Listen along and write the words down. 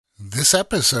This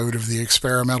episode of the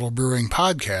Experimental Brewing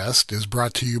Podcast is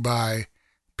brought to you by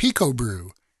Pico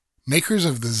Brew, makers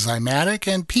of the Zymatic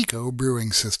and Pico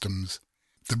brewing systems.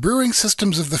 The brewing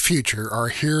systems of the future are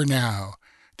here now.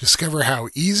 Discover how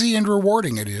easy and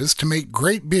rewarding it is to make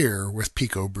great beer with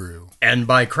Pico Brew. And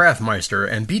by Craftmeister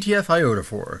and BTF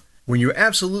Iodophor. When you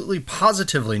absolutely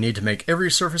positively need to make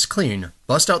every surface clean,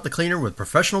 bust out the cleaner with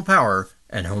professional power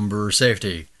and homebrewer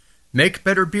safety. Make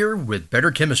better beer with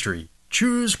better chemistry.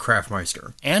 Choose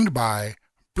Craftmeister. And by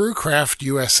Brewcraft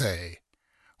USA.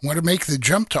 Want to make the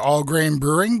jump to all-grain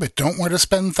brewing but don't want to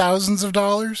spend thousands of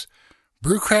dollars?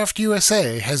 Brewcraft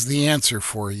USA has the answer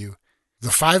for you. The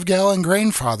 5-gallon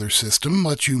Grainfather system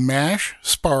lets you mash,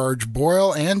 sparge,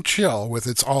 boil, and chill with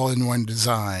its all-in-one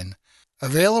design.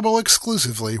 Available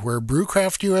exclusively where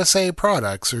Brewcraft USA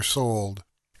products are sold.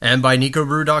 And by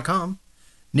NicoBrew.com.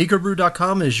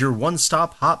 NicoBrew.com is your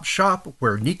one-stop hop shop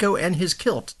where Nico and his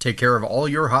kilt take care of all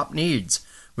your hop needs,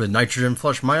 with nitrogen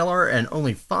flush mylar and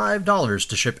only $5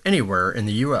 to ship anywhere in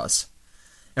the U.S.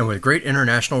 And with great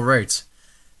international rates.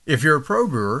 If you're a pro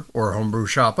brewer or homebrew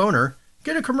shop owner,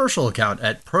 get a commercial account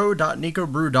at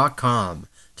pro.nicobrew.com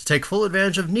to take full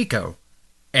advantage of Nico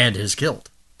and his kilt.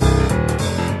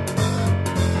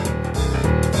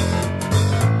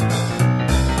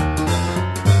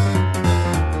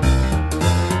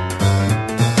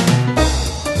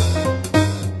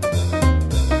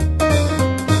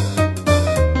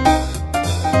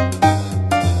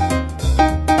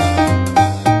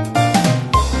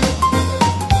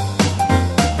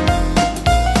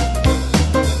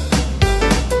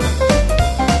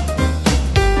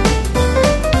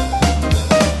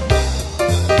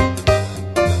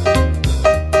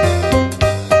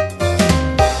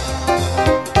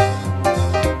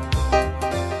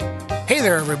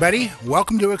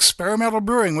 Welcome to Experimental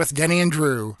Brewing with Denny and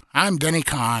Drew. I'm Denny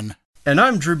Kahn. And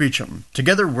I'm Drew Beecham.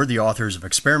 Together, we're the authors of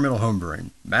Experimental Homebrewing,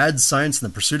 Mad Science and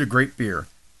the Pursuit of Great Beer,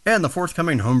 and the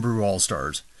forthcoming Homebrew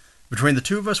All-Stars. Between the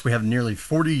two of us, we have nearly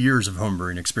 40 years of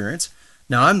homebrewing experience.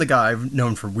 Now, I'm the guy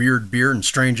known for weird beer and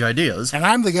strange ideas. And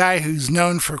I'm the guy who's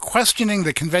known for questioning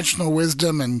the conventional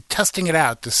wisdom and testing it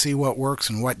out to see what works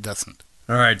and what doesn't.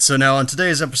 Alright, so now on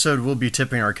today's episode, we'll be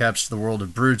tipping our caps to the world of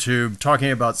BrewTube,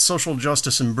 talking about social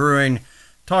justice in brewing,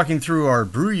 talking through our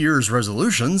Brew Year's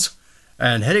resolutions,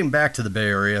 and heading back to the Bay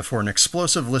Area for an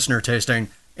explosive listener tasting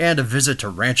and a visit to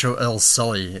Rancho El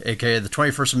Sully, aka the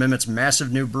 21st Amendment's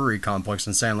massive new brewery complex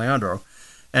in San Leandro,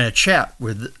 and a chat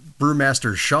with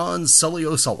brewmaster Sean Sully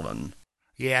O'Sullivan.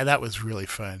 Yeah, that was really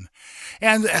fun.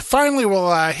 And finally,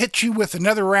 we'll hit you with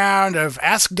another round of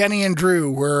Ask Denny and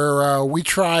Drew, where we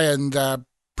try and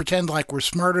pretend like we're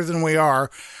smarter than we are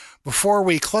before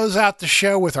we close out the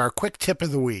show with our quick tip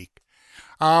of the week.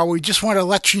 We just want to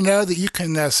let you know that you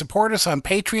can support us on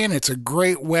Patreon. It's a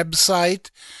great website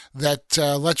that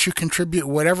lets you contribute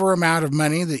whatever amount of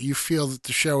money that you feel that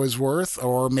the show is worth,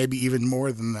 or maybe even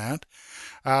more than that.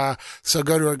 So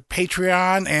go to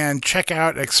Patreon and check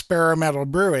out Experimental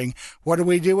Brewing. What do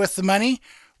we do with the money?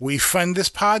 We fund this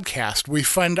podcast. We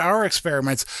fund our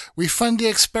experiments. We fund the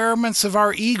experiments of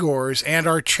our Igors and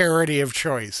our charity of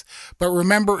choice. But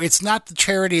remember, it's not the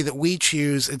charity that we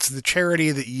choose. It's the charity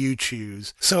that you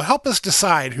choose. So help us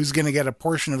decide who's going to get a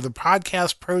portion of the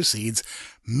podcast proceeds.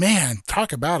 Man,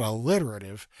 talk about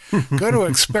alliterative. Go to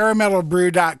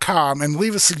experimentalbrew.com and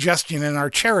leave a suggestion in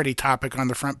our charity topic on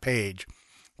the front page.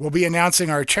 We'll be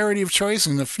announcing our charity of choice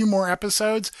in a few more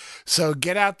episodes, so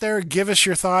get out there, give us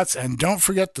your thoughts, and don't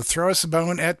forget to throw us a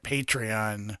bone at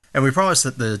Patreon. And we promise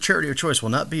that the charity of choice will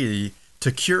not be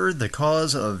to cure the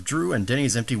cause of Drew and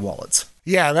Denny's empty wallets.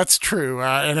 Yeah, that's true,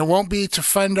 and it won't be to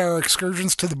fund our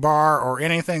excursions to the bar or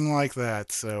anything like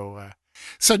that, So,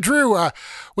 Drew,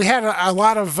 we had a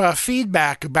lot of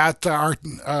feedback about our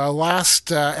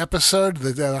last episode,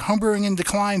 the homebrewing in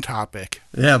decline topic.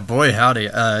 Yeah, boy, howdy.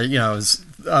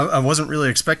 I wasn't really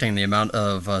expecting the amount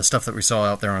of stuff that we saw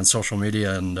out there on social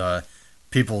media and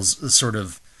people's sort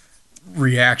of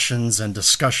reactions and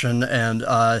discussion. And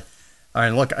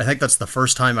look, I think that's the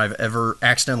first time I've ever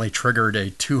accidentally triggered a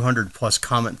 200-plus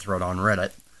comment thread on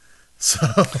Reddit. So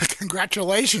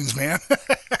congratulations, man.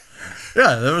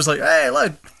 Yeah, it was like, hey,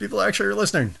 look, people actually are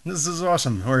listening. This is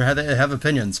awesome. Or have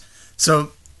opinions.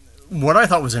 So what I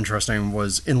thought was interesting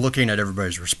was, in looking at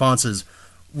everybody's responses,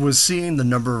 was seeing the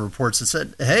number of reports that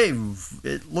said, hey,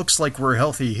 it looks like we're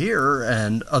healthy here,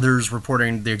 and others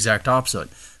reporting the exact opposite.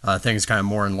 Things kind of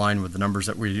more in line with the numbers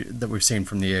that we've seen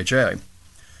from the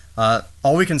AHA.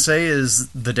 All we can say is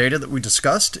the data that we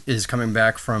discussed is coming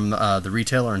back from the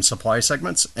retailer and supply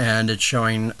segments, and it's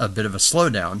showing a bit of a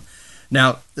slowdown.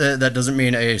 Now, that doesn't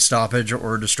mean a stoppage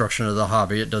or destruction of the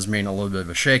hobby. It does mean a little bit of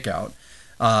a shakeout.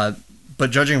 But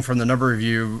judging from the number of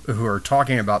you who are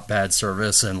talking about bad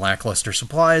service and lackluster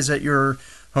supplies at your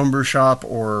homebrew shop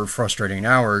or frustrating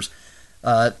hours,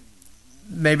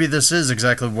 maybe this is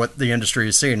exactly what the industry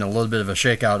is seeing, a little bit of a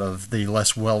shakeout of the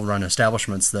less well-run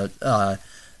establishments that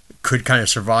could kind of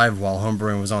survive while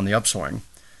homebrewing was on the upswing.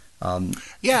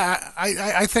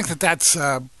 I think that's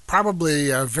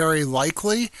probably very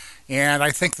likely, and I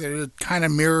think that it kind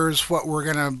of mirrors what we're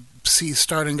going to see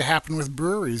starting to happen with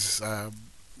breweries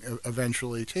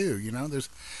eventually too. You know,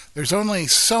 there's only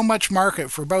so much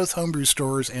market for both homebrew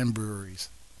stores and breweries.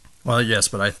 Well, yes,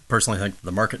 but I personally think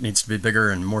the market needs to be bigger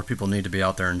and more people need to be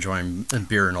out there enjoying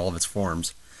beer in all of its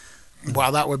forms.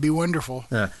 Wow, that would be wonderful.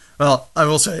 Yeah. Well, I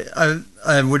will say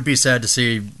I would be sad to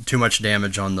see too much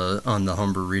damage on the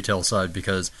homebrew retail side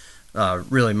because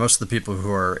really most of the people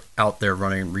who are out there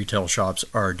running retail shops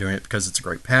are doing it because it's a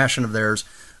great passion of theirs,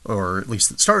 or at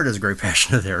least it started as a great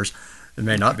passion of theirs. It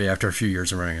may not be after a few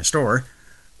years of running a store.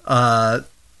 But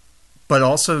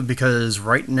also because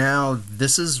right now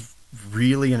this is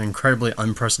really an incredibly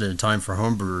unprecedented time for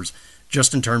homebrewers,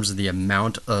 just in terms of the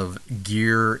amount of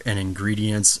gear and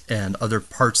ingredients and other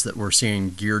parts that we're seeing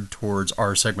geared towards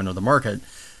our segment of the market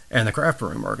and the craft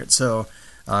brewing market. So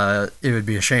it would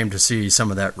be a shame to see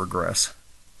some of that regress.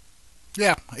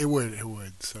 Yeah, it would.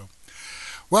 So,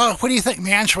 well, what do you think,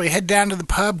 man? Shall we head down to the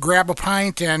pub, grab a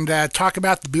pint, and talk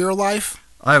about the beer life?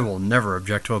 I will never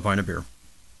object to a pint of beer.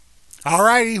 All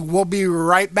righty, we'll be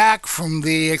right back from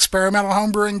the Experimental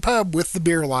Homebrewing Pub with the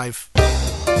beer life.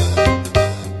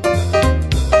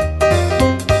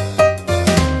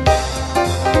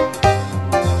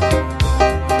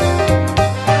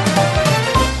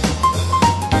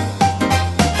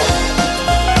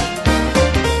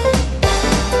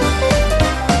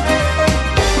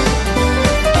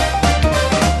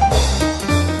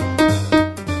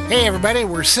 Hey everybody,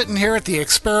 we're sitting here at the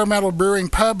Experimental Brewing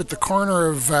Pub at the corner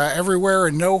of Everywhere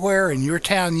and Nowhere in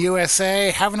Yourtown,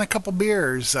 USA, having a couple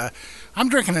beers. I'm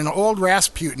drinking an old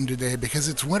Rasputin today because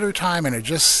it's wintertime and it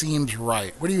just seems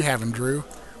right. What are you having, Drew?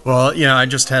 Well, yeah, I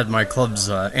just had my club's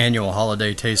annual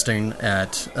holiday tasting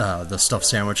at the Stuffed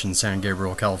Sandwich in San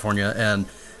Gabriel, California, and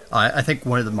I think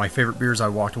one of my favorite beers I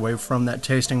walked away from that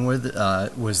tasting with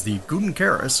was the Guten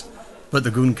Karas, but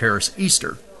the Guten Karas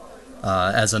Easter.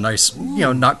 As a nice,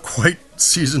 not quite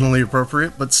seasonally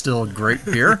appropriate, but still great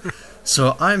beer.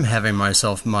 So I'm having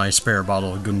myself my spare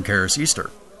bottle of Guten Karas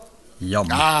Easter. Yum.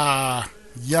 Ah,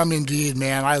 yum indeed,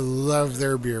 man. I love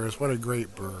their beers. What a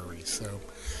great brewery. So,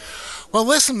 well,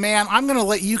 listen, man, I'm going to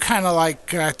let you kind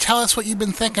of tell us what you've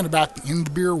been thinking about in the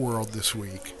beer world this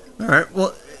week. All right.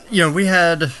 Well, we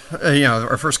had,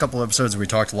 our first couple episodes, we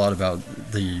talked a lot about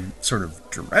the sort of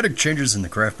dramatic changes in the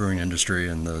craft brewing industry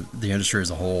and the industry as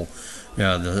a whole.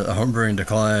 The homebrewing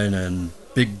decline and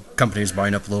big companies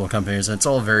buying up little companies. And it's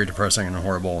all very depressing and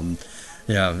horrible and,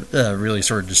 really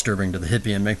sort of disturbing to the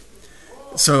hippie in me.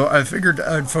 So I figured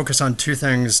I'd focus on two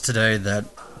things today that,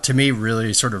 to me,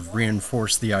 really sort of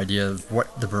reinforce the idea of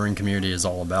what the brewing community is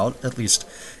all about, at least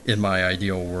in my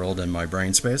ideal world and my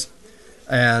brain space.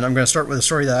 And I'm going to start with a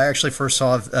story that I actually first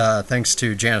saw thanks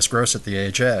to Janice Gross at the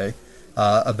AHA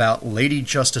about Lady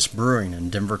Justice Brewing in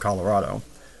Denver, Colorado.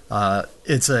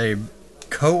 It's a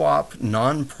co-op,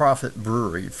 non-profit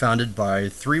brewery founded by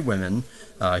three women,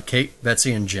 Kate,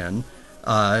 Betsy, and Jen,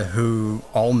 who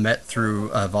all met through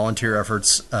volunteer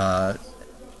efforts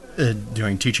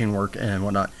doing teaching work and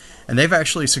whatnot. And they've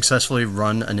actually successfully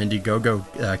run an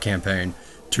Indiegogo campaign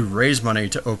to raise money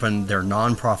to open their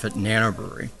non-profit nano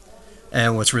brewery.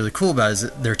 And what's really cool about it is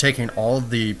that they're taking all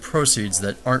the proceeds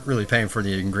that aren't really paying for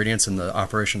the ingredients and the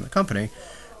operation of the company,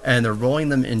 and they're rolling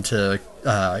them into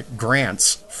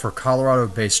grants for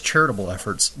Colorado-based charitable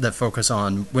efforts that focus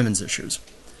on women's issues.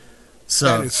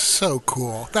 So that is so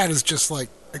cool. That is just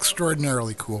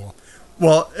extraordinarily cool.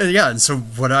 Well, yeah, and so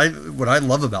what I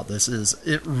love about this is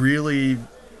it really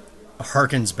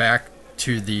harkens back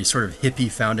to the sort of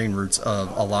hippie founding roots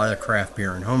of a lot of craft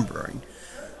beer and homebrewing.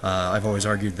 I've always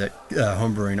argued that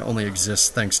homebrewing only exists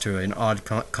thanks to an odd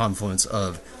confluence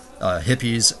of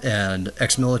hippies and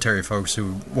ex-military folks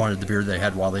who wanted the beer they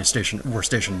had while they were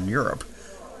stationed in Europe.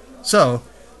 So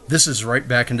this is right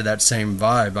back into that same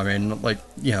vibe. I mean,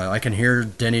 I can hear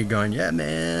Denny going, "Yeah,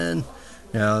 man,"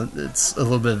 it's a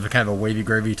little bit of a kind of a wavy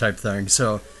gravy type thing.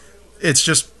 So it's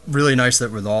just really nice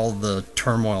that with all the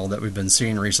turmoil that we've been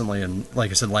seeing recently, and like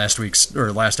I said, last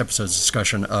episode's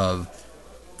discussion of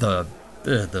the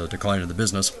decline of the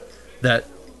business, that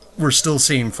we're still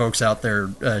seeing folks out there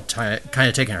kind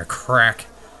of taking a crack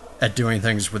at doing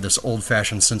things with this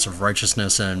old-fashioned sense of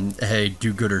righteousness and, hey,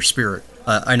 do-gooder spirit.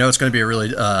 I know it's going to be a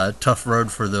really tough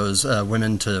road for those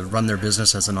women to run their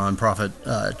business as a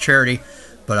nonprofit charity,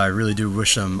 but I really do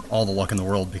wish them all the luck in the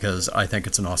world because I think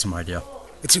it's an awesome idea.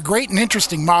 It's a great and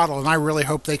interesting model, and I really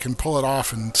hope they can pull it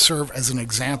off and serve as an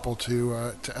example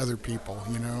to other people.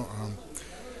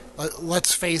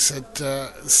 Let's face it,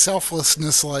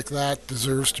 selflessness like that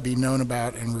deserves to be known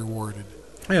about and rewarded.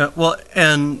 Yeah, well,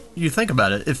 and you think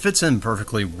about it, it fits in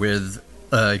perfectly with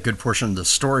a good portion of the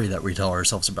story that we tell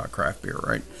ourselves about craft beer,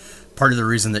 right? Part of the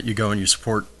reason that you go and you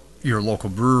support your local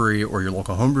brewery or your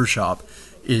local homebrew shop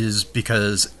is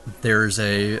because there's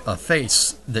a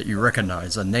face that you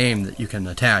recognize, a name that you can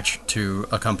attach to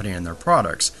a company and their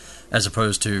products, as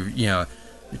opposed to,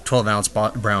 12-ounce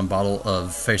brown bottle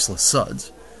of Faceless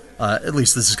Suds. At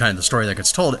least this is kind of the story that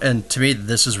gets told. And to me,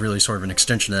 this is really sort of an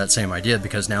extension of that same idea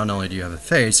because now not only do you have a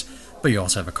face, but you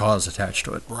also have a cause attached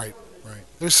to it. Right.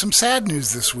 There's some sad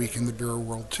news this week in the beer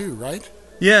world too, right?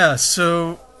 Yeah,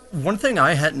 so one thing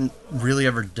I hadn't really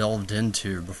ever delved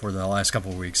into before the last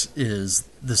couple of weeks is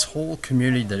this whole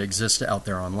community that exists out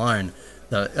there online.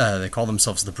 They call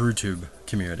themselves the BrewTube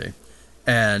community.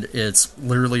 And it's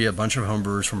literally a bunch of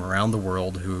homebrewers from around the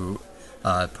world who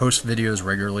post videos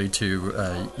regularly to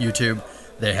YouTube.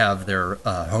 They have their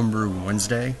Homebrew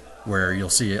Wednesday, where you'll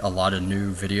see a lot of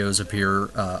new videos appear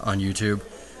on YouTube.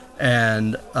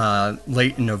 And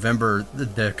late in November,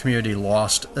 the community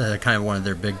lost kind of one of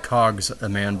their big cogs, a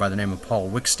man by the name of Paul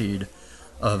Wicksteed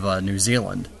of New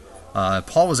Zealand.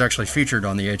 Paul was actually featured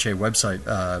on the HA website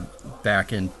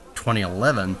back in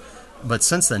 2011, but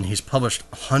since then he's published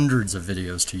hundreds of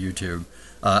videos to YouTube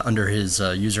under his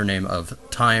username of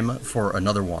Time for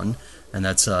Another One, and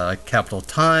that's capital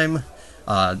Time,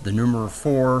 the numeral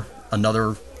 4,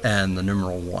 another, and the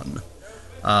numeral 1.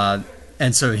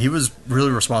 And so he was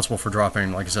really responsible for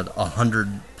dropping, like I said,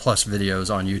 100 plus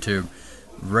videos on YouTube,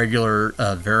 regular,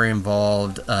 very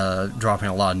involved, dropping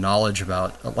a lot of knowledge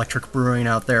about electric brewing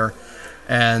out there.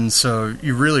 And so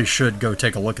you really should go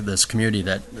take a look at this community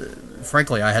that,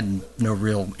 frankly, I had no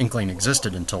real inkling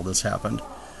existed until this happened.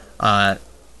 But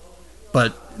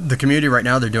the community right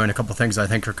now, they're doing a couple things I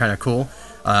think are kind of cool.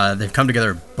 They've come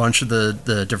together, a bunch of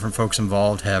the different folks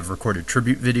involved have recorded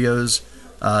tribute videos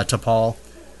to Paul.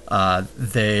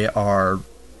 They are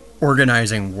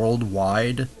organizing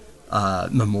worldwide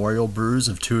memorial brews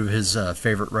of two of his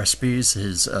favorite recipes,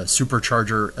 his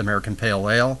Supercharger American Pale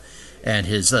Ale and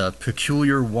his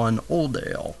Peculiar One Old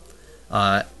Ale.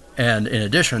 And in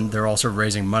addition, they're also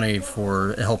raising money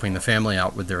for helping the family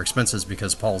out with their expenses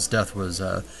because Paul's death was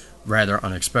rather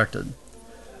unexpected.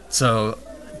 So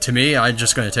to me, I'm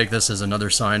just going to take this as another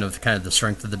sign of kind of the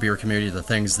strength of the beer community, the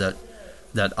things that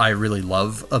I really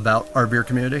love about our beer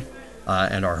community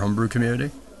and our homebrew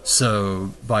community.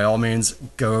 So by all means,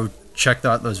 go check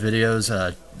out those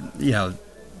videos.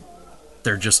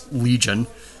 They're just legion.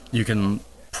 You can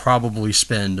probably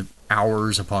spend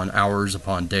hours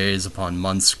upon days upon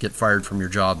months, get fired from your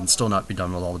job, and still not be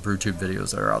done with all the BrewTube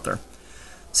videos that are out there.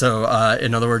 So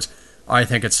in other words, I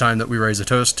think it's time that we raise a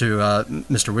toast to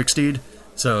Mr. Wicksteed.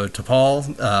 So to Paul,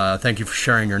 thank you for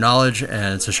sharing your knowledge,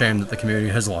 and it's a shame that the community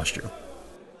has lost you.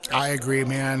 I agree,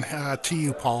 man. To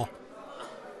you, Paul.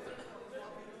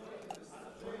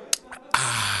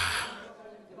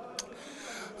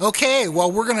 Okay,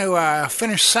 well, we're going to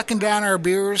finish sucking down our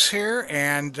beers here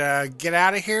and get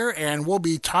out of here, and we'll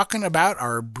be talking about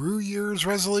our Brew Year's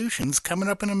resolutions coming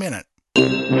up in a minute.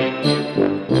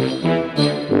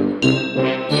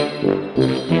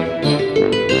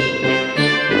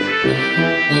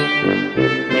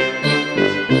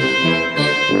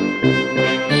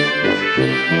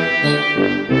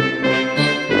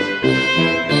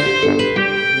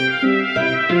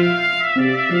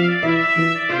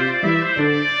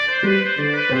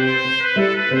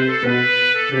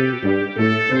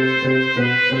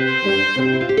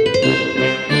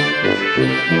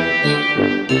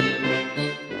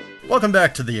 Welcome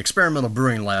back to the Experimental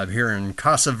Brewing Lab here in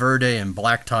Casa Verde in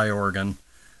Black Tie, Oregon.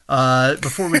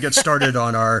 Before we get started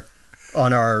on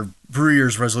our Brew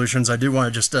Year's resolutions, I do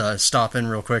want to just stop in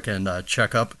real quick and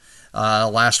check up.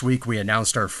 Last week we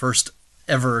announced our first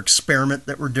ever experiment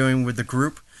that we're doing with the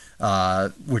group,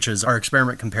 which is our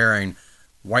experiment comparing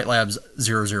White Labs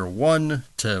 001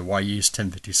 to Wyeast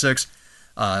 1056.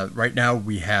 Right now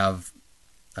we have,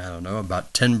 I don't know,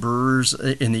 about 10 brewers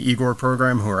in the Igor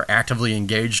program who are actively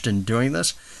engaged in doing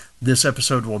this. This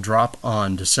episode will drop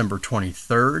on December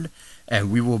 23rd,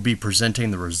 and we will be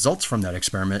presenting the results from that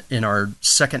experiment in our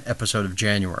second episode of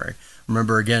January.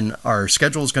 Remember, again, our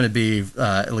schedule is going to be,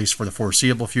 at least for the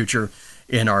foreseeable future,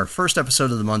 in our first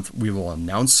episode of the month, we will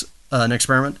announce an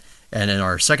experiment, And in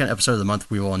our second episode of the month,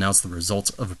 we will announce the results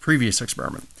of a previous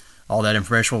experiment. All that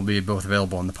information will be both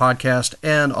available on the podcast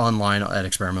and online at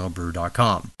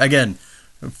experimentalbrew.com. Again,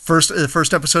 the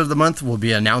first episode of the month, we'll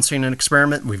be announcing an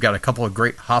experiment. We've got a couple of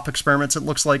great hop experiments, it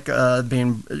looks like,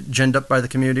 being ginned up by the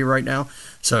community right now.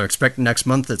 So expect next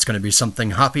month it's going to be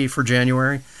something hoppy for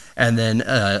January. And then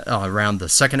around the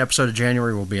second episode of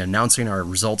January, we'll be announcing our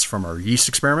results from our yeast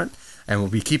experiment. And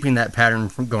we'll be keeping that pattern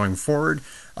from going forward.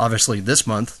 Obviously, this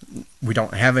month, we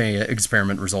don't have any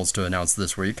experiment results to announce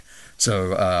this week.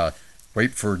 So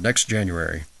wait for next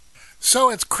January.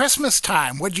 So it's Christmas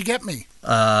time. What'd you get me?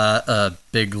 A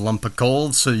big lump of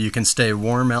coal so you can stay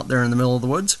warm out there in the middle of the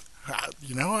woods.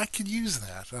 I could use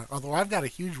that. Although I've got a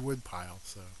huge wood pile,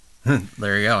 so.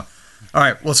 There you go. All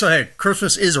right. Well, so hey,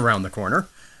 Christmas is around the corner.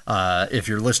 If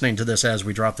you're listening to this as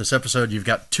we drop this episode, you've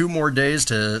got 2 more days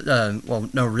to,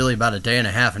 really about a day and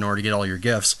a half in order to get all your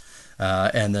gifts.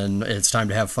 And then it's time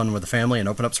to have fun with the family and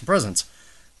open up some presents.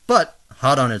 But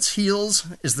hot on its heels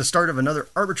is the start of another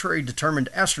arbitrary determined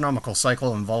astronomical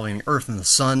cycle involving the Earth and the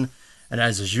Sun. And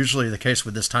as is usually the case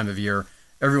with this time of year,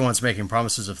 everyone's making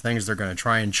promises of things they're going to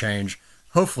try and change,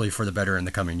 hopefully for the better in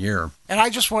the coming year. And I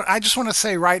just want to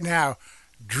say right now,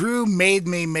 Drew made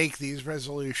me make these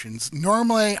resolutions.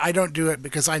 Normally, I don't do it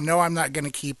because I know I'm not going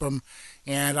to keep them,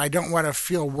 and I don't want to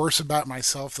feel worse about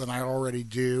myself than I already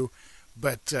do.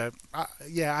 But,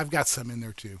 I've got some in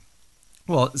there, too.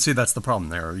 Well, see, that's the problem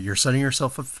there. You're setting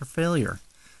yourself up for failure.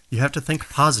 You have to think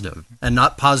positive, and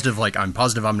not positive like, I'm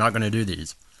positive I'm not going to do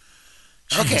these.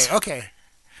 Jeez. Okay.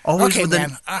 Always with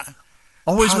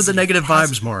the negative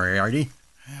vibes, Moriarty.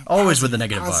 Always with the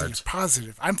negative vibes.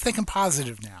 Positive. I'm thinking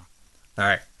positive now. All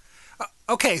right.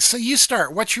 Okay, so you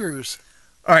start. What's yours?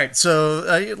 All right, so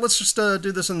let's just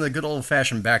do this in the good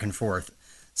old-fashioned back and forth.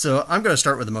 So I'm going to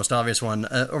start with the most obvious one.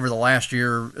 Over the last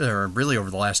year, or really over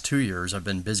the last 2 years, I've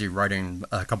been busy writing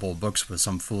a couple of books with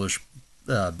some foolish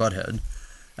butthead.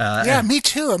 Me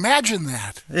too. Imagine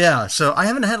that. Yeah, so I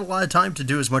haven't had a lot of time to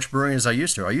do as much brewing as I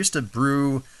used to. I used to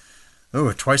brew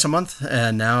twice a month,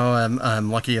 and now I'm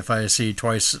lucky if I see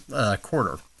twice a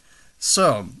quarter.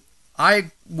 So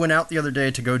I went out the other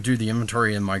day to go do the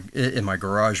inventory in my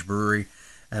garage brewery,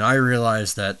 and I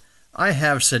realized that I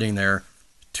have sitting there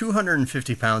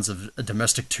 250 pounds of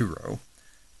domestic two-row,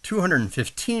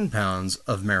 215 pounds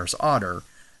of Maris Otter,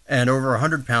 and over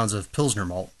 100 pounds of Pilsner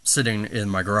malt sitting in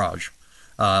my garage,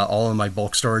 all in my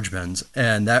bulk storage bins.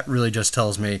 And that really just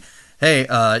tells me, hey,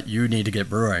 you need to get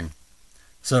brewing.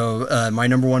 So my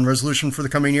number one resolution for the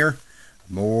coming year,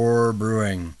 more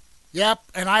brewing. Yep,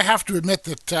 and I have to admit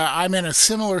that I'm in a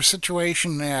similar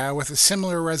situation with a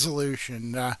similar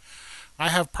resolution. I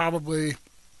have probably...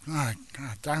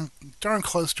 darn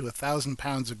close to 1,000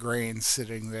 pounds of grain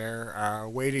sitting there,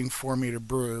 waiting for me to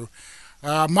brew.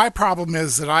 My problem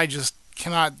is that I just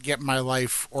cannot get my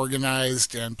life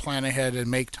organized and plan ahead and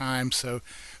make time. So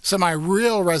my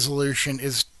real resolution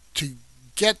is to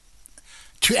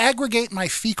aggregate my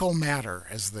fecal matter,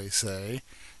 as they say,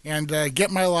 and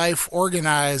get my life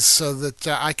organized so that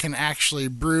I can actually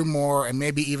brew more and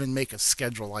maybe even make a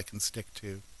schedule I can stick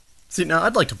to. See, now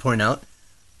I'd like to point out,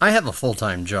 I have a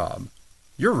full-time job.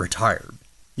 You're retired.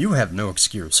 You have no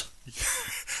excuse.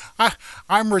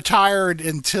 I'm retired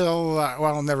until,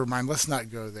 never mind. Let's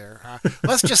not go there.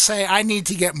 Let's just say I need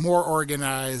to get more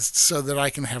organized so that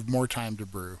I can have more time to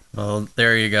brew. Well,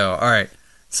 there you go. All right.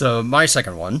 So my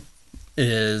second one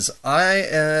is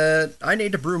I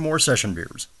need to brew more session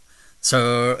beers.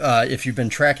 So if you've been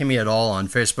tracking me at all on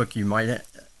Facebook, you might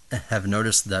have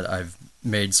noticed that I've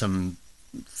made some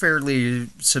fairly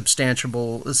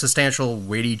substantial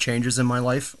weighty changes in my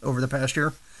life over the past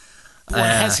year. Boy,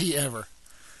 has he ever.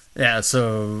 Yeah,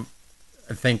 so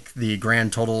I think the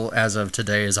grand total as of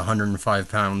today is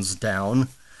 105 pounds down,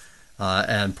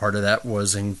 and part of that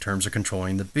was in terms of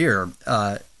controlling the beer.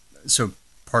 So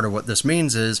part of what this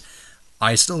means is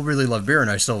I still really love beer and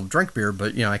I still drink beer,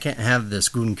 but I can't have this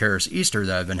Glutenkerous Easter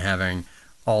that I've been having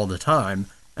all the time.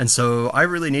 And so I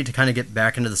really need to kind of get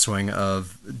back into the swing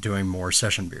of doing more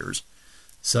session beers.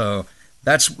 So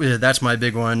that's my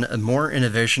big one. More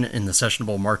innovation in the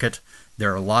sessionable market.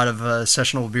 There are a lot of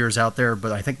sessionable beers out there,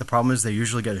 but I think the problem is they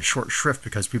usually get a short shrift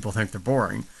because people think they're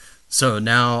boring. So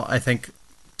now I think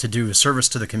to do a service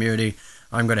to the community,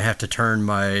 I'm going to have to turn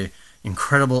my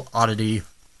incredible oddity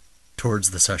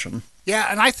towards the session. Yeah,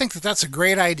 and I think that that's a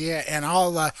great idea, and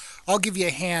I'll give you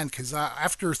a hand, because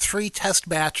after 3 test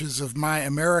batches of my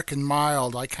American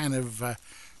Mild, I kind of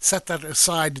set that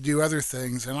aside to do other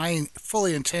things, and I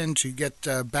fully intend to get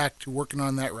back to working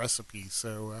on that recipe.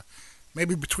 So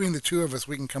maybe between the two of us,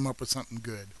 we can come up with something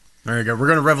good. There you go. We're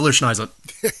going to revolutionize it.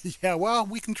 Yeah, well,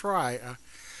 we can try.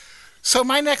 So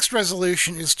my next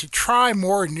resolution is to try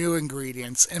more new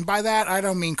ingredients, and by that I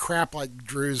don't mean crap like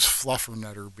Drew's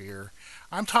Fluffernutter beer.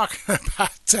 I'm talking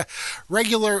about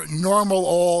regular, normal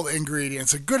old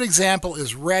ingredients. A good example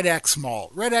is Red X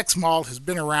malt. Red X malt has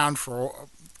been around for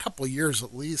a couple of years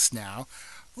at least now.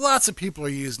 Lots of people are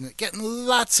using it, getting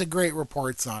lots of great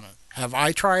reports on it. Have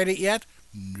I tried it yet?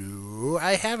 No,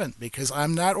 I haven't because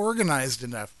I'm not organized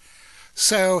enough.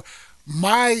 So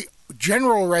my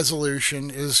general resolution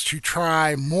is to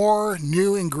try more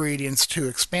new ingredients to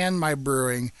expand my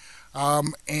brewing.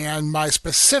 And my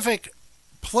specific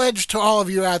pledge to all of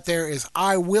you out there is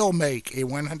I will make a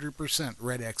 100%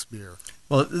 Red X beer.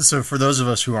 Well, so for those of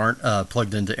us who aren't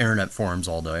plugged into internet forums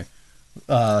all day,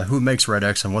 who makes Red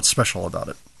X and what's special about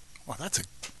it? Well, that's a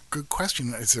good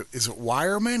question. Is it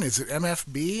Wireman? Is it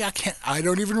MFB? I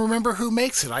don't even remember who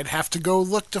makes it. I'd have to go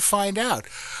look to find out.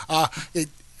 It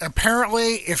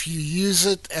apparently, if you use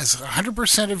it as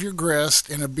 100% of your grist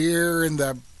in a beer in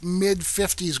the mid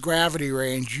 50s gravity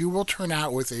range, you will turn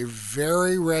out with a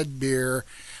very red beer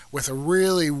with a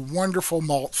really wonderful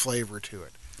malt flavor to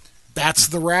it. That's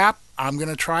the wrap. I'm going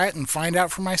to try it and find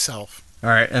out for myself. All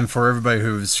right, and for everybody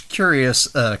who's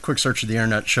curious, a quick search of the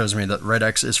internet shows me that Red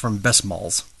X is from Best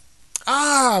Malls.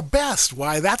 Ah, Best.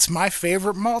 Why, that's my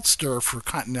favorite malt store for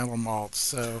continental malts.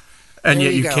 So, and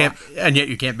yet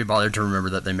you can't be bothered to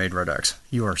remember that they made Red X.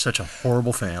 You are such a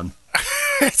horrible fan.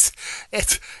 it's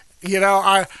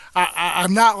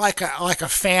I'm not like a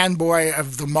fanboy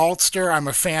of the maltster. I'm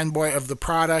a fanboy of the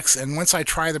products, and once I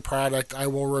try the product, I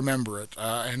will remember it.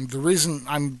 And the reason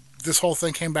this whole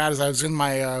thing came about is I was in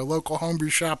my local homebrew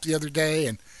shop the other day,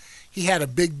 and he had a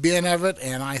big bin of it,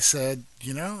 and I said,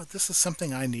 this is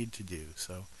something I need to do.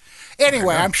 So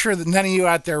anyway, I'm sure that none of you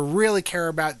out there really care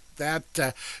about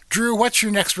that. Drew, what's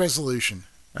your next resolution?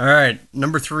 All right,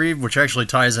 number 3, which actually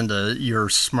ties into your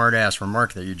smart-ass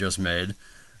remark that you just made.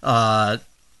 Number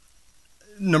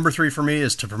 3 for me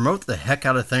is to promote the heck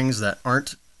out of things that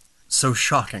aren't so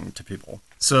shocking to people.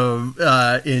 So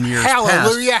in years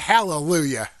hallelujah, past...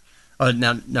 Hallelujah.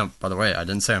 Now, by the way, I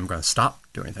didn't say I'm going to stop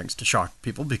doing things to shock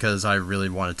people because I really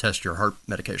want to test your heart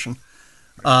medication.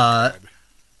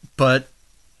 But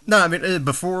no, I mean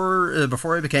before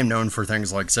I became known for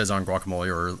things like Saison guacamole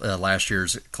or last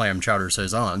year's clam chowder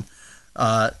Saison,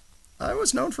 I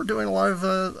was known for doing a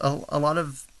lot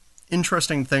of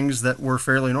interesting things that were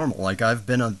fairly normal. Like I've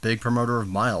been a big promoter of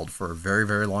mild for a very,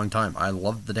 very long time. I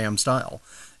love the damn style,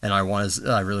 and I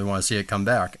really want to see it come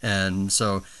back. And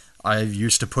so I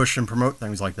used to push and promote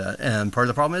things like that. And part of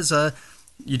the problem is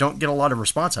you don't get a lot of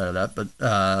response out of that. But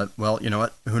well, you know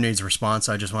what? Who needs response?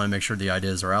 I just want to make sure the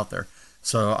ideas are out there.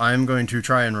 So I'm going to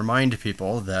try and remind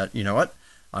people that, you know what?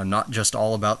 I'm not just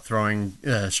all about throwing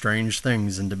strange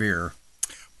things into beer.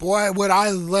 Boy, would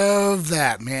I love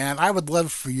that, man. I would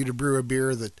love for you to brew a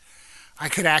beer that I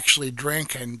could actually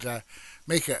drink and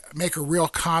make a real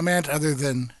comment other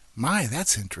than, my,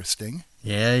 that's interesting.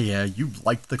 Yeah, you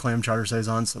liked the clam chowder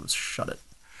Saison, so shut it.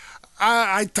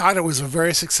 I thought it was a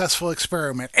very successful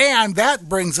experiment. And that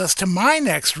brings us to my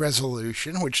next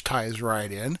resolution, which ties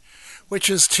right in, which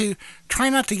is to try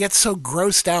not to get so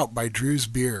grossed out by Drew's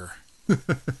beer.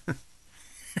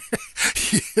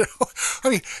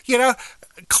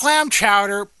 Clam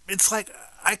chowder, it's like,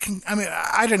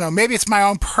 I don't know, maybe it's my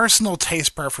own personal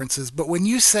taste preferences, but when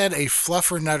you said a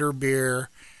Fluffernutter beer,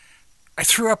 I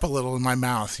threw up a little in my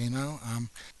mouth,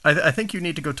 I think you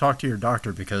need to go talk to your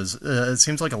doctor because it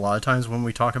seems like a lot of times when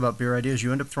we talk about beer ideas,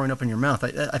 you end up throwing up in your mouth.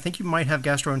 I think you might have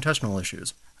gastrointestinal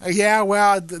issues. Yeah,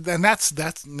 well, then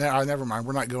that's no, never mind.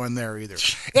 We're not going there either.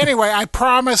 Anyway, I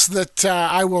promise that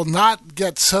I will not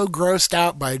get so grossed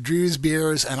out by Drew's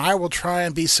beers, and I will try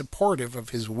and be supportive of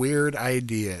his weird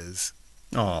ideas.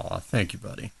 Oh, thank you,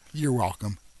 buddy. You're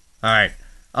welcome. All right.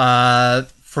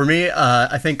 For me,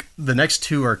 I think the next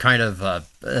 2 are kind of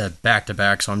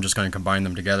back-to-back, so I'm just going to combine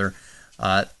them together.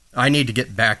 I need to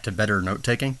get back to better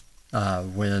note-taking.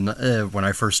 When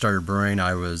I first started brewing,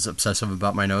 I was obsessive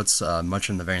about my notes, much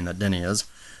in the vein that Denny is.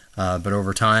 But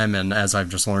over time, and as I've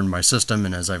just learned my system,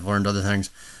 and as I've learned other things,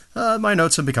 my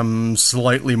notes have become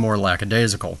slightly more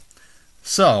lackadaisical.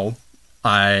 So,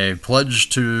 I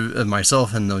pledged to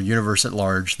myself and the universe at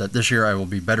large that this year I will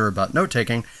be better about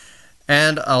note-taking,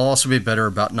 and I'll also be better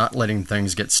about not letting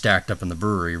things get stacked up in the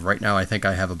brewery. Right now, I think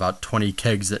I have about 20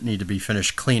 kegs that need to be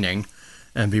finished cleaning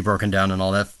and be broken down and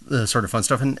all that sort of fun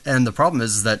stuff. And the problem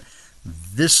is that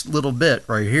this little bit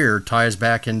right here ties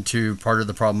back into part of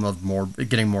the problem of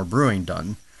getting more brewing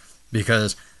done.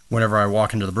 Because whenever I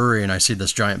walk into the brewery and I see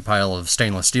this giant pile of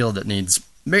stainless steel that needs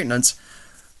maintenance,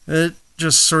 it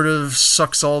just sort of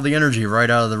sucks all the energy right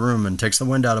out of the room and takes the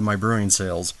wind out of my brewing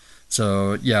sails.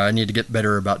 So yeah, I need to get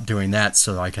better about doing that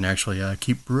so I can actually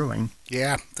keep brewing.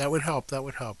 Yeah, that would help. That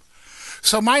would help.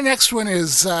 So my next one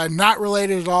is not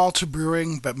related at all to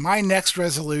brewing, but my next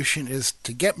resolution is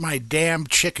to get my damn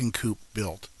chicken coop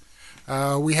built.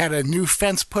 We had a new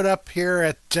fence put up here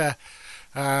at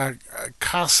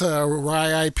Casa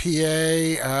Rye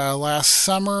IPA last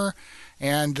summer,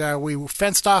 and we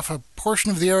fenced off a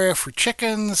portion of the area for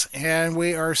chickens, and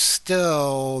we are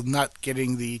still not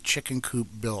getting the chicken coop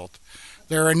built.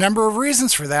 There are a number of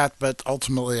reasons for that, but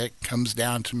ultimately it comes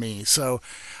down to me. So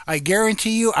I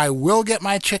guarantee you I will get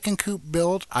my chicken coop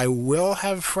built. I will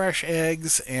have fresh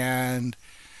eggs, and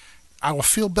I will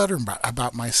feel better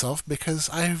about myself because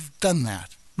I've done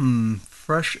that.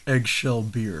 Fresh eggshell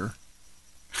beer.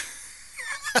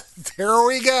 There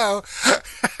we go.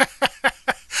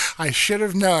 I should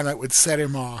have known it would set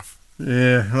him off.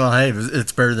 Yeah, well, hey,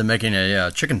 it's better than making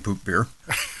a chicken poop beer.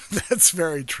 That's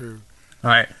very true.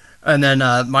 All right. And then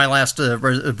my last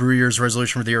Brew Year's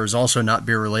resolution for the year is also not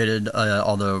beer related,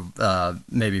 although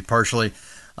maybe partially.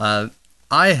 I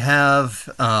have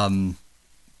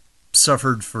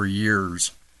suffered for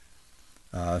years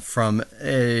from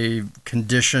a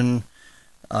condition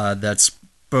that's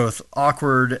both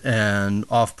awkward and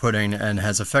off-putting and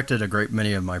has affected a great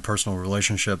many of my personal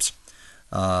relationships.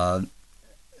 And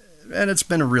it's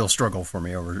been a real struggle for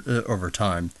me over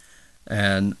time.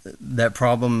 And that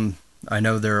problem, I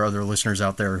know there are other listeners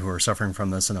out there who are suffering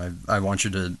from this, and I want you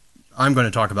to, I'm going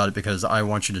to talk about it because I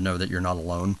want you to know that you're not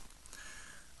alone.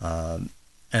 And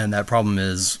that problem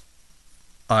is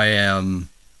I am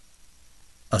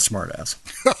a smartass.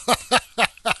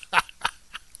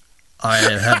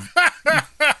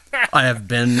 I have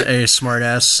been a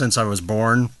smartass since I was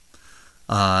born.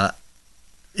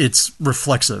 It's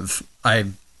reflexive.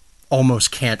 I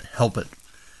almost can't help it.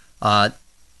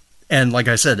 And like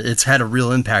I said, it's had a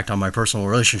real impact on my personal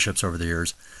relationships over the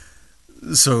years.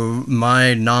 So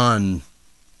my non-brew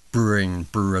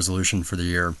resolution for the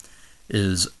year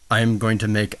is I'm going to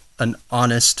make an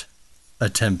honest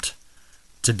attempt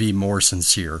to be more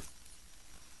sincere.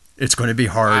 It's going to be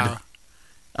hard. Wow.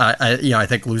 I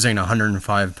think losing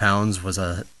 105 pounds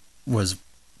was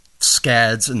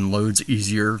scads and loads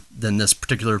easier than this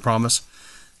particular promise,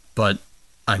 but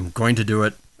I'm going to do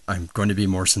it. I'm going to be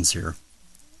more sincere.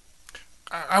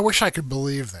 I wish I could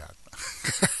believe that.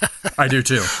 I do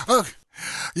too. Oh,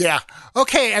 yeah.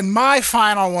 Okay, and my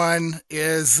final one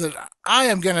is that I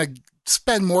am going to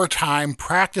spend more time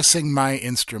practicing my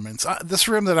instruments. This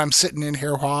room that I'm sitting in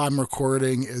here while I'm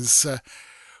recording is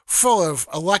full of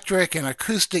electric and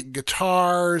acoustic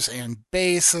guitars and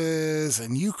basses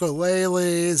and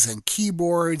ukuleles and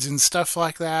keyboards and stuff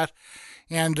like that.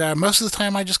 And most of the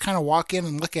time I just kind of walk in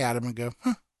and look at them and go,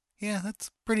 huh, yeah,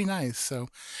 that's pretty nice. So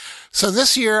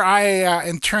this year I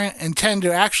intend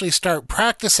to actually start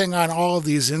practicing on all of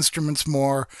these instruments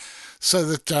more so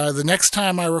that the next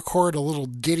time I record a little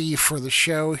ditty for the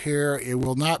show here, it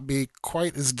will not be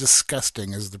quite as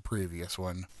disgusting as the previous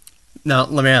one. Now,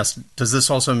 let me ask, does this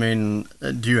also mean,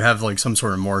 do you have like some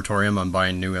sort of moratorium on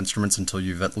buying new instruments until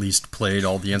you've at least played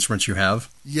all the instruments you have?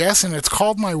 Yes, and it's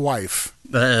called my wife.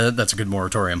 That's a good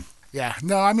moratorium. Yeah,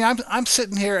 no, I mean, I'm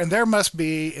sitting here, and there must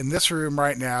be, in this room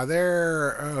right now,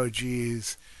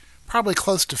 probably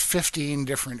close to 15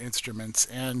 different instruments,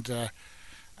 and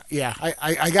yeah,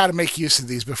 I got to make use of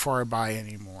these before I buy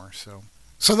any more, so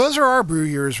those are our Brew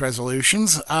Year's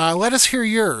resolutions. Let us hear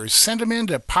yours. Send them in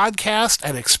to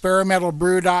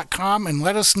podcast@experimentalbrew.com and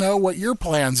let us know what your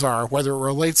plans are, whether it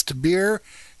relates to beer,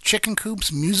 chicken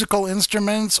coops, musical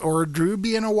instruments, or Drew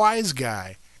being a wise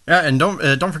guy. Yeah, and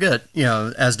don't forget,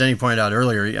 as Denny pointed out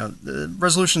earlier,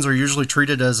 resolutions are usually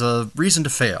treated as a reason to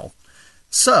fail.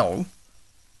 So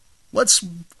let's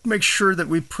make sure that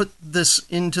we put this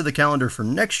into the calendar for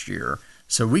next year,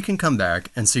 so we can come back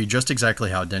and see just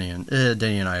exactly how Denny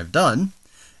and I have done.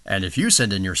 And if you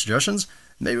send in your suggestions,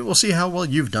 maybe we'll see how well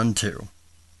you've done too.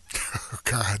 Oh,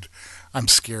 God, I'm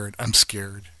scared.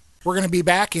 We're going to be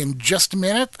back in just a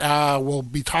minute. We'll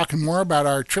be talking more about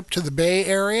our trip to the Bay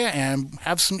Area and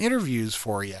have some interviews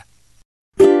for you.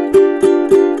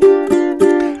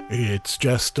 It's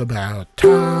just about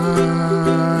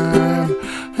time.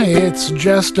 It's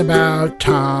just about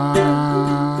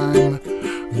time.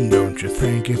 Don't you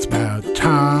think it's about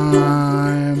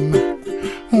time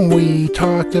we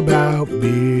talked about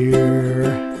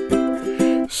beer?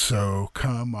 So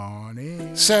come on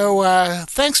in. So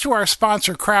thanks to our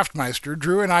sponsor, Craftmeister,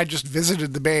 Drew and I just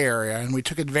visited the Bay Area, and we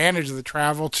took advantage of the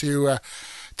travel to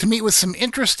meet with some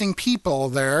interesting people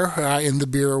there in the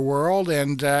beer world,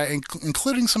 and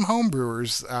including some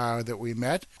homebrewers that we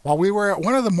met. While we were at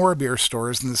one of the More Beer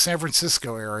stores in the San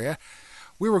Francisco area,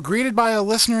 we were greeted by a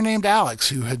listener named Alex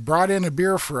who had brought in a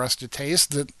beer for us to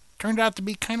taste that turned out to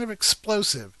be kind of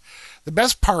explosive. The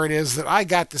best part is that I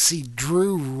got to see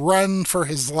Drew run for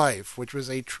his life, which was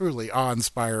a truly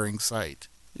awe-inspiring sight.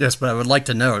 Yes, but I would like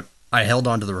to note, I held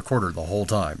onto the recorder the whole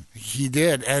time. He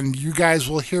did, and you guys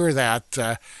will hear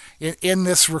that in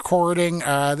this recording.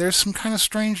 There's some kind of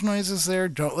strange noises there.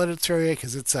 Don't let it throw you,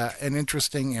 because it's an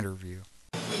interesting interview.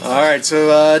 All right,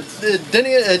 so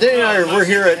Denny and I, we're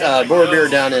here at More Beer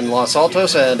down in Los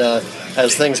Altos, and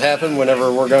as things happen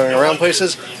whenever we're going around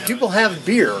places, people have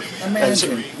beer.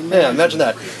 Imagine. Imagine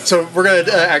that. So we're going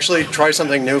to actually try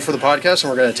something new for the podcast, and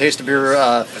we're going to taste a beer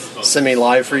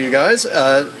semi-live for you guys.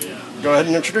 Go ahead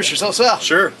and introduce yourself, Sal.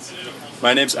 Sure.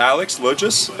 My name's Alex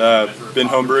Logis. Been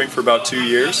homebrewing for about 2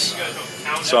 years,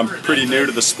 so I'm pretty new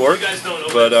to the sport,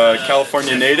 but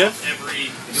California native.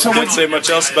 I can't say much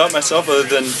else about myself other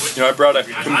than, I brought a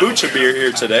kombucha beer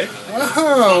here today.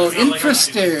 Oh,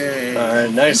 interesting. All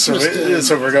right, nice.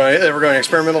 So we're going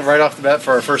experimental right off the bat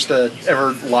for our first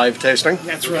ever live tasting.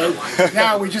 That's right.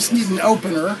 Now we just need an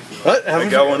opener. What? I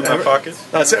got one in my pocket.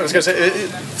 I was going to say,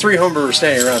 3 homebrewers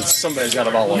standing around, somebody's got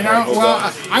a bottle.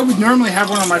 I would normally have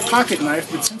one on my pocket knife,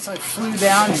 but since I flew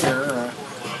down here...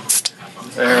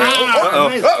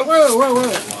 Whoa.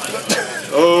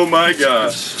 Oh my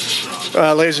gosh.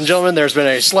 Ladies and gentlemen, there's been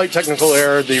a slight technical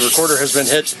error. The recorder has been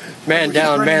hit. Man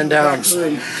down. I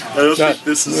don't think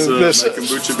this is my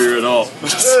kombucha beer at all.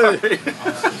 Sorry.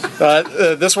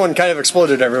 This one kind of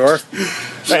exploded everywhere.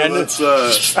 So and let's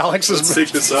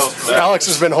take this out. Alex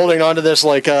has been holding on to this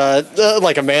like a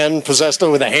man possessed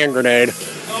with a hand grenade.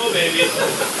 Oh, baby.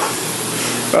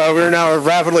 We're now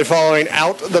rapidly following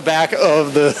out the back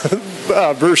of the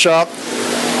brew shop.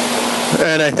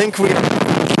 And I think we are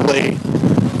actually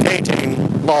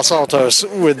painting Los Altos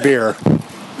with beer.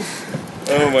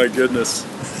 Oh my goodness.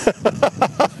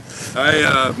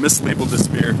 I mislabeled this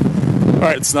beer. All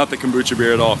right. It's not the kombucha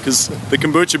beer at all, because the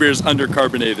kombucha beer is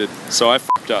undercarbonated, so I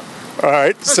f***ed up. All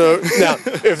right, so now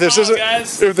if this isn't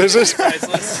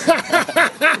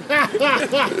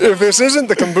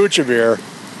the kombucha beer,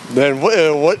 then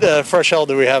what fresh hell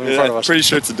do we have in front of us? I'm pretty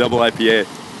sure it's a double IPA.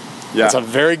 Yeah, it's a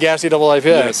very gassy double IPA.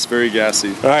 Yes, very gassy.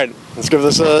 All right, let's give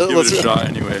this it a shot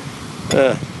anyway.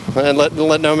 And let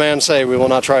no man say we will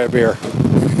not try a beer.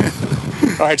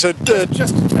 All right, so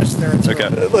just a touch there. Okay.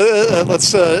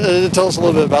 Let's tell us a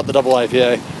little bit about the double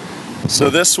IPA. So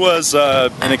this was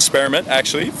an experiment,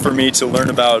 actually, for me to learn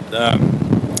about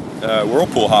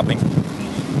whirlpool hopping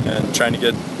and trying to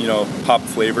get, hop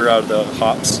flavor out of the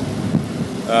hops.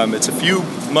 It's a few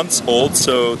months old,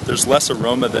 so there's less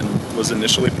aroma than was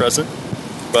initially present,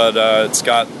 but it's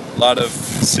got a lot of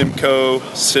Simcoe,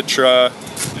 Citra,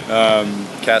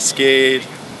 Cascade,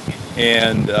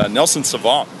 and Nelson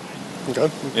Sauvin. Okay.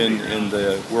 In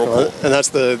the whirlpool, and that's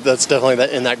definitely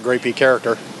in that grapey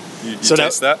character. You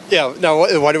taste that? Yeah. Now,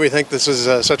 why do we think this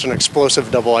is such an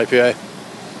explosive double IPA?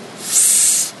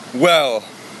 Well,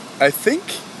 I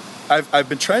think I've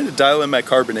been trying to dial in my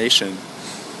carbonation,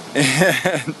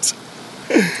 and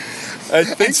I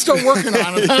think still working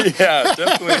on it. Huh? Yeah,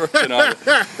 definitely working on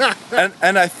it.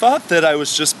 And I thought that I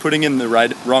was just putting in the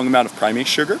wrong amount of priming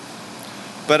sugar,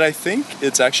 but I think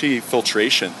it's actually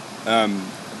filtration.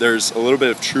 There's a little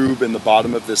bit of trub in the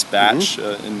bottom of this batch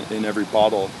in every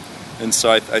bottle. And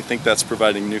so I think that's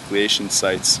providing nucleation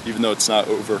sites, even though it's not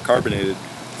over-carbonated,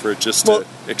 for it just to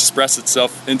express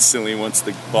itself instantly once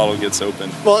the bottle gets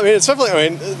open. Well, I mean, it's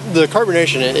definitely, the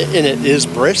carbonation in it is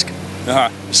brisk. Uh-huh.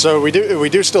 So we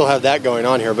do still have that going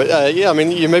on here. But, you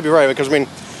may be right, because,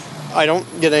 I don't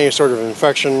get any sort of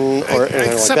infection or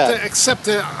anything like that. Except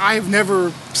that I've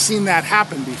never seen that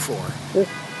happen before.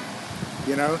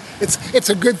 It's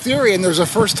a good theory, and there's a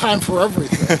first time for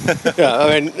everything.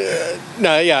 And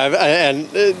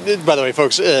by the way,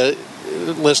 folks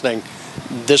listening,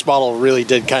 this bottle really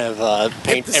did kind of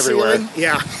paint everywhere. Ceiling?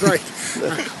 Yeah, right.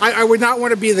 I would not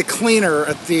want to be the cleaner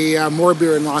at the More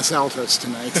Beer in Los Altos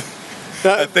tonight.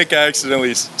 I think I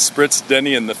accidentally spritzed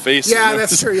Denny in the face. Yeah,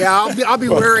 that's true. Yeah, I'll be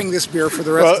wearing this beer for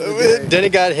the rest of the day. Denny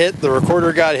got hit. The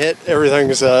recorder got hit.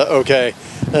 Everything's okay.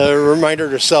 Reminder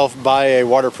to self: buy a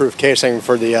waterproof casing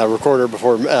for the recorder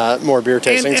before more beer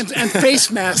tastings. And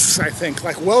face masks. I think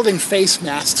like face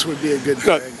masks would be a good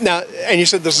thing. Now, and you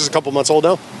said this is a couple months old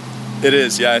now. It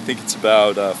is. Yeah, I think it's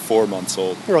about 4 months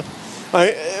old.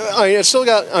 It's still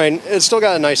got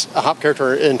a nice hop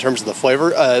character in terms of the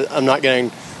flavor. I'm not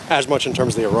getting as much in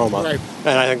terms of the aroma, right.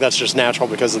 And I think that's just natural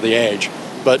because of the age.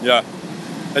 But yeah,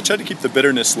 I try to keep the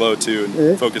bitterness low too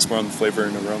and focus more on the flavor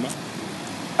and aroma.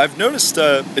 I've noticed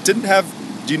it didn't have.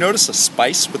 Do you notice a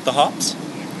spice with the hops?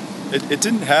 It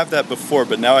didn't have that before,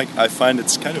 but now I find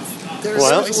it's kind of There's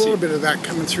Well, a little bit of that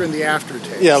coming through in the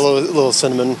aftertaste. Yeah, a little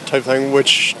cinnamon type thing,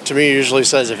 which to me usually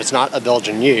says if it's not a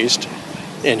Belgian yeast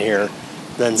in here,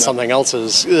 then something else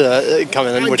is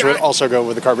coming in, which would also go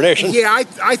with the carbonation. Yeah,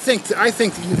 I think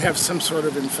that you have some sort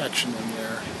of infection in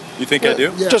there. You think I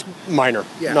do? Yeah. Just minor,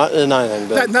 Yeah. not anything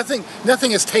big.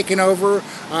 Nothing has taken over.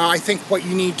 I think what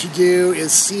you need to do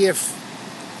is see if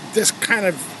this kind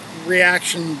of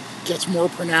reaction gets more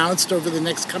pronounced over the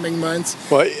next coming months.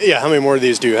 Well, yeah, how many more of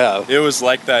these do you have? It was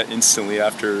like that instantly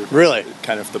after Really?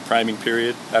 kind of the priming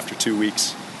period after 2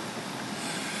 weeks.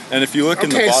 And if you look in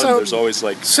the bottom, there's always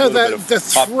like a little bit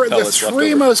of top pellets the left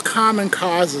three over. most common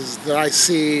causes that I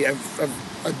see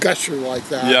of a gusher like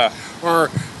that are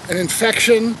an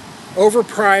infection, over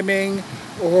priming,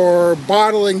 or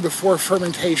bottling before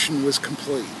fermentation was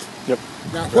complete. Yep.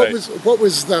 Now, what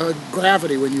was the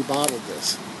gravity when you bottled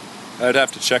this? I'd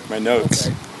have to check my notes.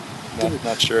 Okay.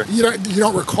 Not sure. You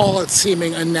don't recall it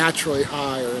seeming unnaturally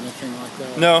high or anything like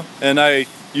that? No, and I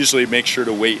usually make sure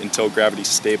to wait until gravity's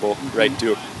stable, right?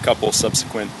 Do a couple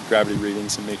subsequent gravity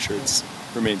readings and make sure it's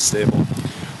remains stable.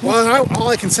 Well, all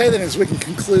I can say then is we can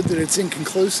conclude that it's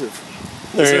inconclusive.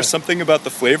 Is there something about the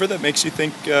flavor that makes you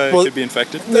think it could be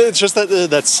infected? It's just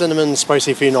that cinnamon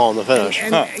spicy phenol in the finish.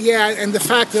 Yeah, and the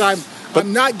fact that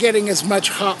I'm not getting as much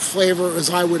hop flavor as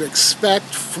I would expect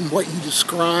from what you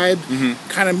described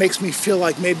kind of makes me feel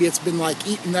like maybe it's been like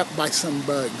eaten up by some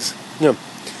bugs. Yeah.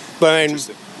 But I mean,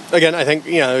 again, I think,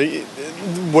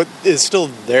 what is still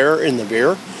there in the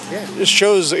beer it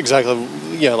shows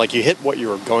exactly, like you hit what you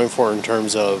were going for in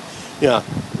terms of,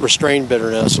 restrained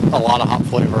bitterness, a lot of hop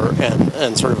flavor,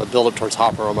 and sort of a build-up towards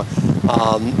hop aroma.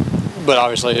 But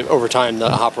obviously, over time, the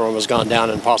hop aroma has gone down,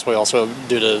 and possibly also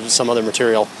due to some other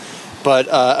material.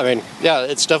 But, I mean, yeah,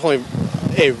 it's definitely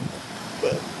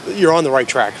you're on the right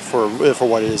track for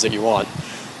what it is that you want.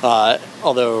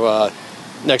 Although,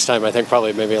 next time, I think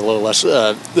probably maybe a little less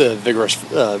vigorous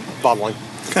bottling.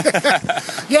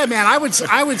 Yeah, man,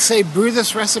 I would say brew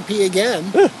this recipe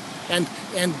again.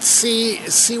 And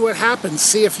see what happens.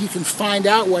 See if you can find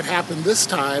out what happened this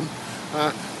time,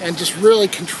 and just really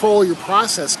control your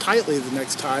process tightly the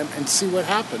next time and see what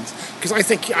happens. Because I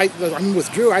think I'm with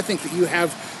Drew. I think that you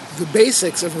have the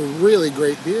basics of a really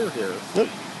great beer here. Yep.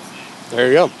 There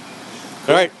you go.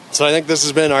 All right. So I think this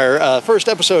has been our first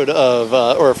episode of,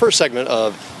 or first segment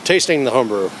of Tasting the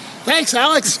Homebrew. Thanks,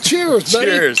 Alex. Cheers, buddy.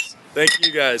 Cheers. Thank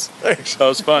you, guys. Thanks. That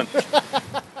was fun.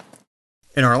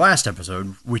 In our last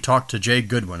episode, we talked to Jay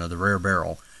Goodwin of the Rare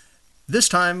Barrel. This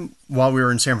time, while we were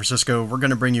in San Francisco, we're going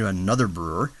to bring you another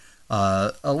brewer,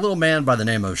 a little man by the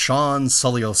name of Sean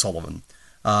Sully O'Sullivan,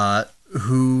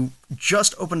 who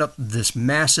just opened up this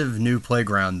massive new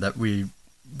playground that we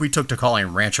took to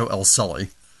calling Rancho El Sully.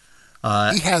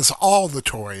 He has all the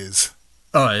toys.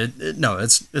 Oh, no,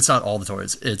 it's not all the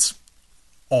toys. It's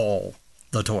all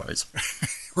the toys.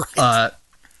 Right.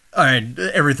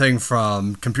 Everything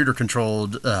from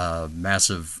computer-controlled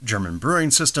massive German brewing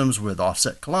systems with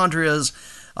offset calandrias,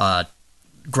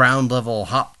 ground-level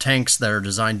hop tanks that are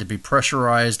designed to be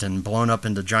pressurized and blown up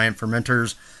into giant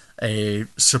fermenters, a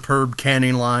superb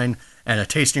canning line, and a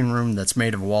tasting room that's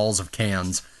made of walls of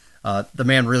cans. The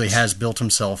man really has built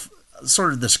himself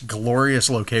sort of this glorious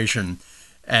location,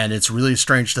 and it's really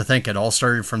strange to think it all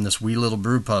started from this wee little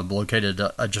brew pub located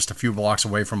just a few blocks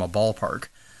away from a ballpark.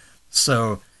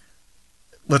 So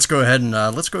let's go ahead and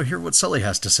let's go hear what Sully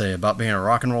has to say about being a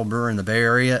rock and roll brewer in the Bay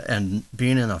Area and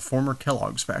being in a former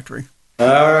Kellogg's factory.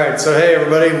 All right, so hey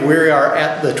everybody, we are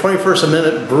at the 21st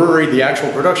Amendment Brewery, the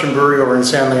actual production brewery over in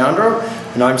San Leandro,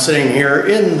 and I'm sitting here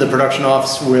in the production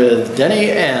office with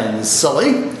Denny and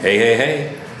Sully.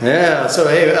 Hey. Yeah, so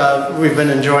hey, we've been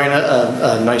enjoying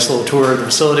a nice little tour of the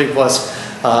facility, plus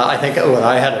I think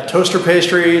I had a toaster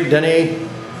pastry, Denny.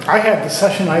 I had the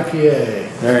Session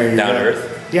IPA. There you Down go. to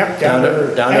earth. Yep, Down to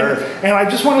earth. And I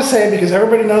just want to say, because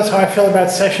everybody knows how I feel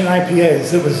about Session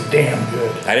IPAs, it was damn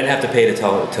good. I didn't have to pay to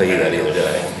tell you that either, did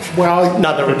I? Well,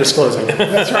 Not that we're disclosing.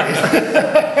 that's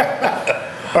right.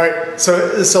 All right,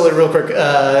 so Sully, real quick,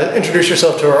 introduce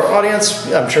yourself to our audience.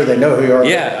 I'm sure they know who you are.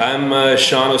 Yeah, I'm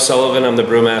Sean O'Sullivan. I'm the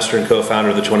brewmaster and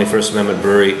co-founder of the 21st Amendment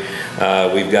Brewery.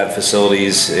 We've got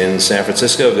facilities in San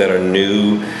Francisco. We've got our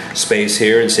new space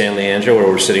here in San Leandro, where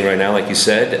we're sitting right now, like you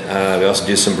said. We also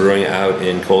do some brewing out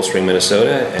in Cold Spring,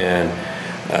 Minnesota, and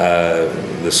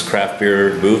this craft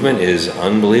beer movement is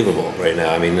unbelievable right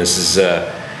now. I mean, this is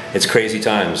it's crazy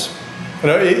times.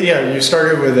 Yeah, you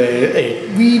started with a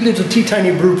wee little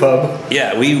teeny brew pub.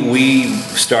 Yeah, we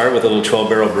started with a little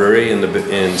 12-barrel brewery in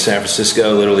San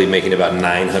Francisco, literally making about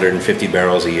 950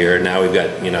 barrels a year. Now we've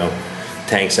got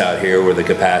tanks out here where the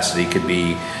capacity could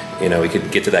be, we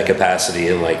could get to that capacity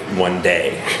in like one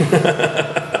day.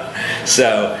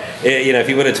 So, if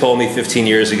you would have told me 15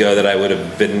 years ago that I would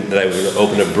have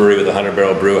opened a brewery with a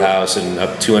 100-barrel brew house and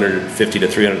up 250 to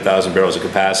 300,000 barrels of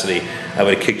capacity, I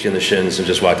would have kicked you in the shins and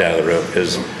just walked out of the room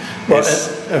because.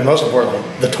 And most importantly,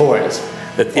 the toys.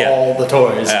 All the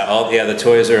toys. The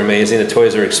toys are amazing. The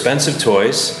toys are expensive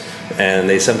toys, and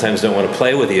they sometimes don't want to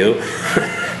play with you.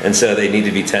 And so they need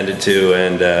to be tended to,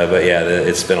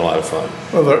 it's been a lot of fun.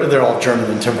 Well, they're all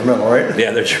German and temperamental, right? Yeah,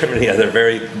 they're German. Yeah,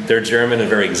 they're German and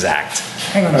very exact.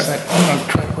 Hang on a sec. I'm going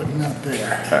to try putting that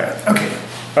there. All right. Okay.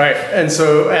 All right. And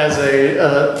so, as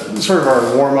a sort of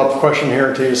our warm-up question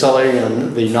here to you, Sully,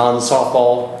 and the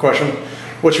non-softball question,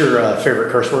 what's your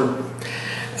favorite curse word?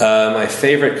 My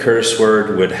favorite curse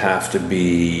word would have to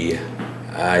be,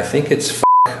 I think it's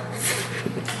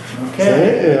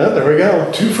Okay. Yeah, there we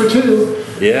go. 2 for 2.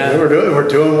 Yeah, we're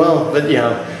doing well, but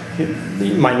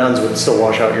my nuns would still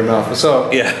wash out your mouth.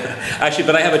 So yeah, actually,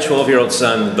 but I have a 12-year-old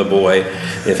son, the boy.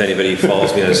 If anybody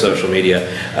follows me on social media,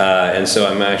 and so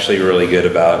I'm actually really good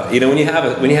about when you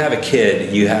have a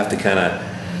kid, you have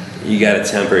to you got to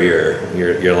temper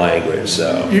your language.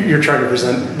 So you're trying to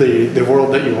present the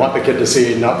world that you want the kid to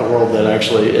see, not the world that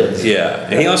actually is. Yeah,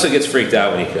 and he also gets freaked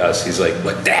out when he cusses. He's like,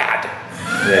 "What, Dad?"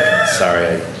 Yeah,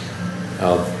 sorry,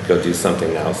 I'll go do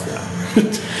something else now.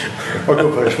 Or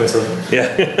go punish myself.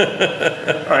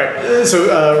 Yeah. All right.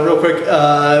 So, real quick,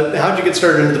 how'd you get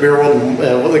started into the beer world?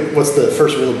 And what's the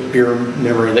first real beer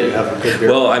memory that you have of good beer?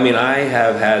 Well, I mean, I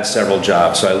have had several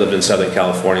jobs. So I lived in Southern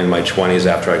California in my 20s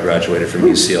after I graduated from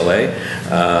UCLA.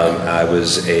 I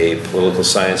was a political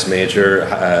science major.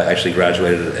 Actually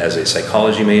graduated as a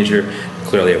psychology major.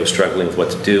 Clearly, I was struggling with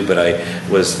what to do, but I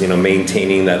was,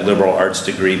 maintaining that liberal arts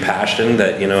degree passion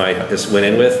that, I just went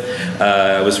in with.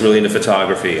 I was really into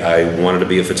photography. I wanted to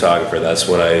be a photographer. That's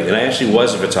what and I actually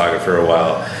was a photographer a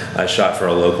while. I shot for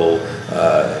a local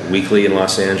weekly in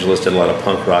Los Angeles, did a lot of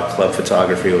punk rock club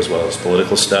photography as well as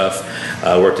political stuff.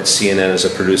 Worked at CNN as a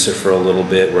producer for a little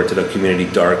bit, worked at a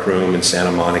community darkroom in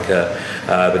Santa Monica,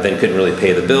 but then couldn't really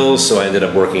pay the bills, so I ended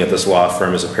up working at this law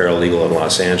firm as a paralegal in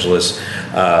Los Angeles.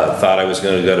 Thought I was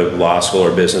going to go to law school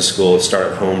or business school,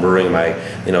 start homebrewing. My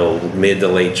mid to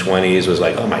late 20s was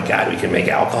like, oh my God, we can make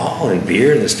alcohol and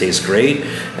beer and this tastes great.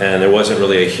 And there wasn't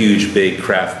really a huge big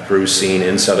craft brew scene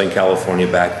in Southern California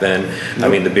back then. Nope. I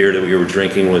mean, the beer that we were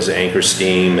drinking was Anchor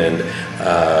Steam and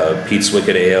Pete's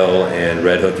Wicked Ale and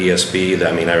Red Hook ESB.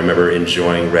 I mean, I remember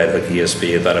enjoying Red Hook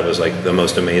ESB. I thought it was like the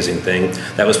most amazing thing.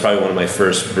 That was probably one of my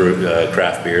first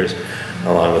craft beers,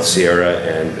 along with Sierra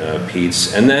and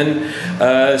Pete's. And then,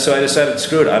 so I decided,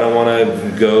 screw it, I don't want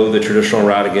to go the traditional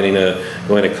route of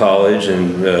going to college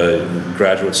and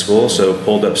graduate school, so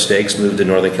pulled up stakes, moved to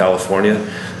Northern California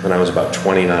when I was about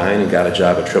 29 and got a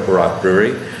job at Triple Rock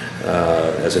Brewery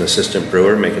as an assistant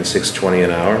brewer, making $6.20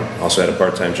 an hour. Also had a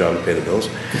part-time job to pay the bills.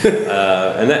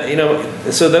 And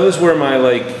that, so those were my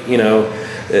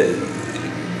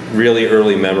really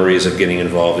early memories of getting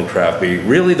involved in craft beer.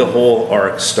 Really, the whole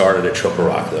arc started at Triple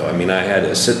Rock, though. I mean, I had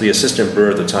the assistant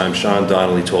brewer at the time, Sean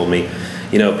Donnelly, told me,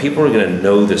 people are going to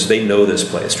know this. They know this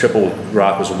place. Triple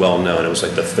Rock was well known. It was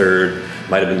like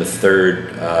might have been the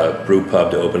third brew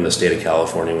pub to open in the state of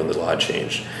California when the law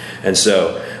changed. And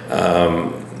so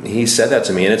he said that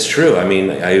to me, and it's true. I mean,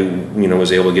 I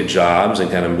was able to get jobs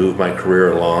and kind of move my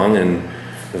career along, and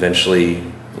eventually,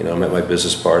 met my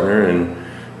business partner and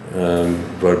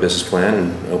wrote a business plan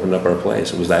and opened up our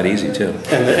place. It was that easy too.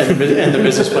 And the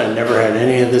business plan never had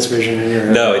any of this vision in your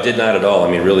head? No, it did not at all.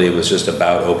 I mean, really, it was just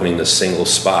about opening this single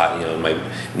spot.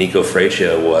 Nico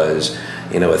Fraitia was,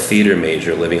 a theater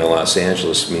major living in Los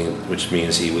Angeles, which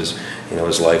means he was,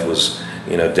 his life was,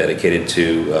 dedicated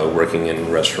to working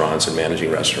in restaurants and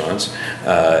managing restaurants.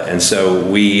 And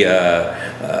so he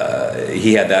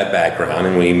had that background,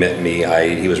 and when he met me,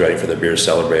 he was writing for the Beer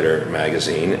Celebrator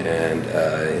magazine,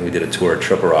 and we did a tour at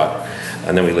Triple Rock,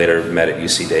 and then we later met at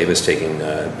UC Davis taking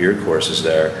beer courses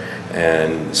there.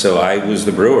 And so I was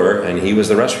the brewer, and he was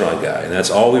the restaurant guy, and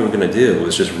that's all we were going to do,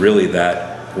 was just really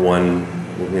that one,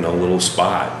 little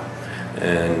spot.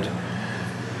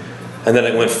 And then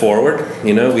it went forward.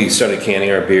 We started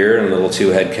canning our beer in a little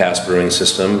 2-head cask brewing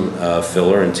system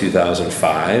filler in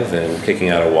 2005, and kicking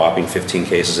out a whopping 15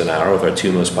 cases an hour with our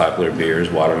two most popular beers,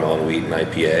 Watermelon Wheat and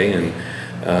IPA.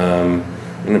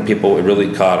 And people, it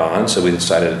really caught on, so we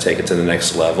decided to take it to the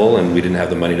next level. And we didn't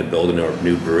have the money to build a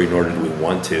new brewery, nor did we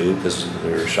want to, because we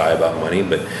were shy about money.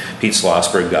 But Pete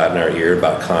Schlossberg got in our ear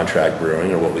about contract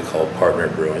brewing, or what we call partner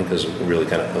brewing, because we really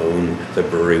kind of own the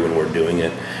brewery when we're doing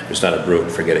it. There's not a brew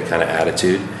it, forget it kind of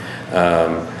attitude.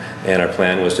 and our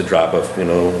plan was to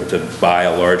to buy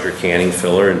a larger canning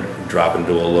filler and drop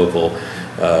into a local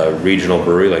regional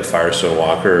brewery like Firestone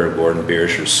Walker or Gordon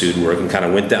Biersch or Sudenwork, and kind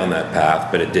of went down that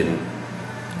path, but it didn't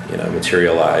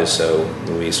materialize. So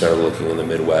we started looking in the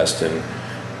Midwest and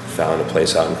found a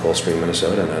place out in Cold Spring,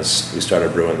 Minnesota, and we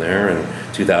started brewing there in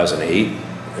 2008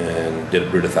 and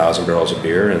brewed 1,000 barrels of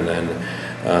beer, and then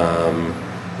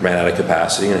ran out of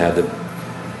capacity and had to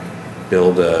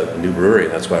build a new brewery,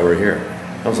 and that's why we're here.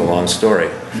 That was a long story.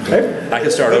 Okay. I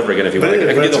can start over again if you want.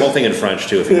 I can do the whole thing in French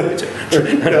too if you want me to.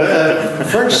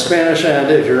 French, Spanish, and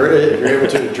if you're able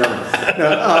to, German.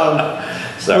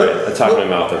 Sorry, I talked my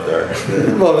mouth up there.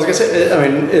 Well, I was going to say, I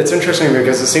mean, it's interesting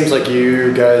because it seems like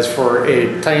you guys, for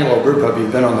a tiny little brew pub,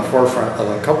 you've been on the forefront of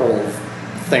a couple of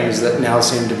things that now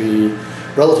seem to be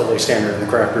relatively standard in the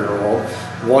craft beer world.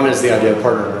 One is the idea of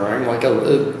partner brewing. Like, I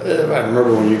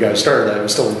remember when you guys started that, it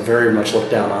was still very much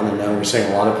looked down on, and now we're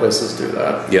seeing a lot of places do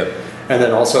that. Yep. And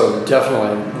then also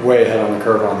definitely way ahead on the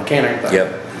curve on the canning thing.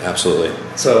 Yep, absolutely.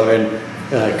 So, I mean,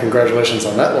 congratulations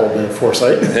on that little bit of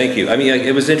foresight. Thank you. I mean,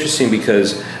 it was interesting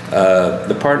because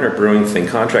the partner brewing thing,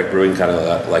 contract brewing, kind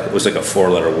of it was like a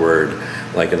 4-letter word.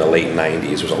 Like in the late 90s,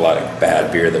 there was a lot of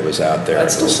bad beer that was out there. I'd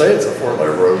still say it's a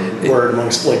 4-letter word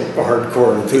amongst like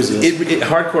hardcore enthusiasts.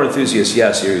 Hardcore enthusiasts,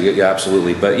 yes, you're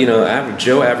absolutely. But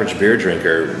average beer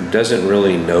drinker doesn't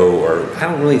really know, or I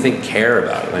don't really think care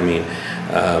about it. I mean,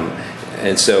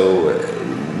 and so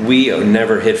we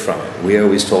never hid from it. We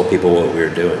always told people what we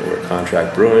were doing. We're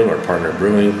contract brewing or partner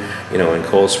brewing. In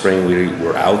Cold Spring,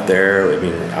 we're out there. I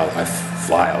mean, I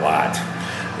fly a lot.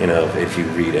 If you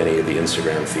read any of the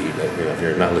Instagram feed, if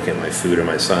you're not looking at my food or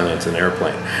my son, it's an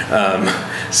airplane.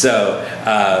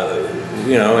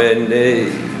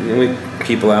 We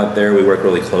people out there, we work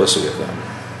really closely with them,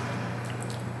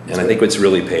 and I think it's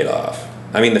really paid off.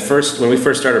 I mean, when we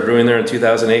first started brewing there in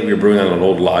 2008, we were brewing on an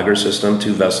old lager system,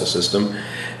 2-vessel system,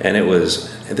 and there was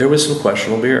some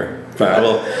questionable beer,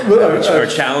 or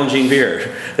challenging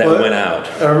beer that went out.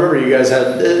 I remember you guys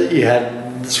had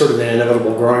sort of the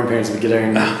inevitable growing pains of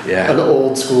getting an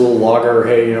old school lager.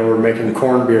 Hey, we're making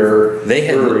corn beer.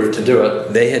 Brewery to do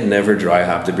it. They had never dry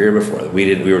hopped a beer before. We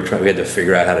had to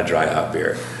figure out how to dry hop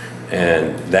beer,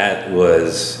 and that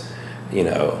was,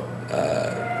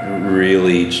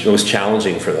 really, it was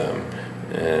challenging for them.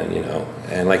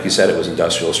 And like you said, it was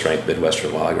industrial strength Midwestern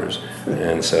lagers,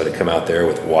 and so to come out there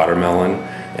with watermelon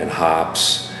and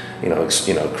hops.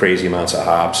 Crazy amounts of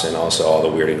hops, and also all the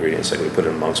weird ingredients like we put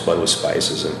in monk's blood with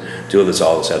spices and do all this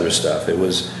other stuff. It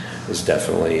was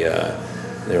definitely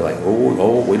they're like,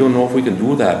 oh, we don't know if we can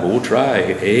do that, but we'll try,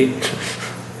 eh? I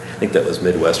think that was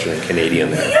Midwestern and Canadian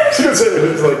there.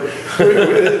 It was like,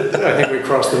 I think we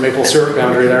crossed the maple syrup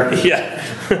boundary there. Yeah.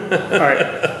 All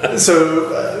right. So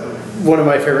one of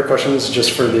my favorite questions,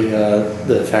 just for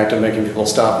the fact of making people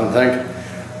stop and think,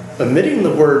 omitting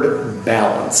the word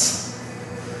balance.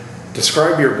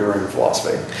 Describe your brewing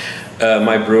philosophy.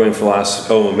 My brewing philosophy.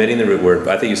 Oh, omitting the root word.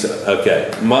 I think you said. Okay.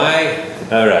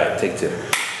 All right. Take 2.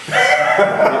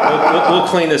 We'll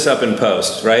clean this up in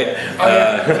post, right?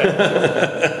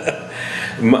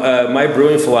 My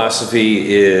brewing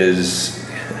philosophy is.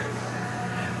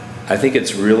 I think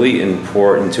it's really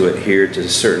important to adhere to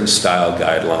certain style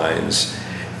guidelines,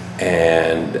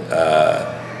 and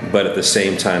but at the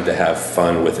same time to have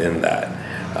fun within that.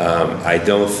 I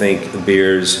don't think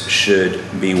beers should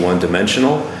be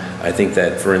one-dimensional. I think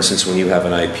that, for instance, when you have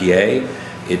an IPA,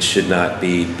 it should not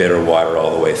be bitter water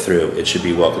all the way through. It should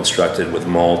be well constructed with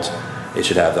malt. It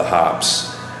should have the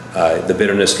hops. The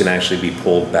bitterness can actually be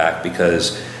pulled back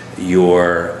because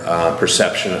your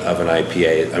perception of an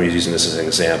IPA, I'm using this as an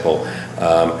example,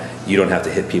 you don't have to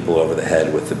hit people over the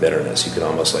head with the bitterness. You can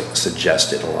almost like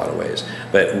suggest it in a lot of ways.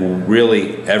 But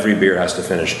really, every beer has to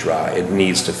finish dry. It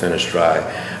needs to finish dry.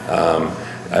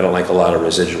 I don't like a lot of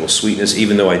residual sweetness,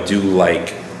 even though I do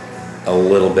like a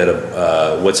little bit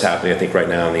of what's happening, I think, right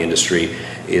now in the industry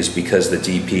is because the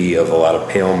DP of a lot of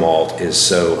pale malt is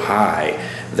so high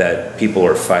that people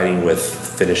are fighting with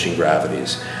finishing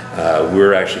gravities.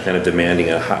 We're actually kind of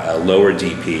demanding a lower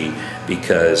DP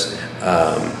because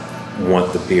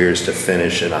want the beers to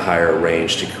finish in a higher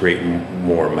range to create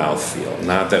more mouthfeel.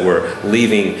 Not that we're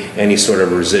leaving any sort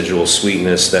of residual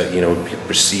sweetness that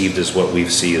perceived as what we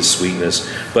see as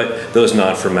sweetness, but those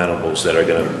non-fermentables that are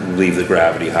going to leave the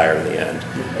gravity higher in the end.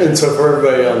 And so for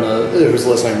everybody who's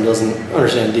listening and doesn't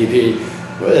understand DP,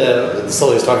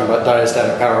 Sully's talking about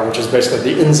diastatic power, which is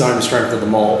basically the enzyme strength of the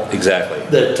malt. Exactly.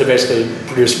 That to basically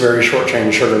produce very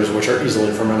short-chain sugars, which are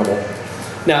easily fermentable.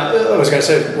 Now, I was going to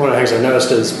say, one of the things I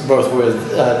noticed is both with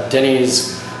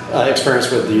Denny's experience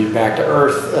with the Back to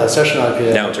Earth session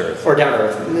IPA. Down to Earth. Or Down to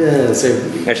Earth.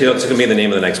 Actually, that's going to be the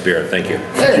name of the next beer. Thank you.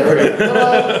 Hey,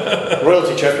 okay.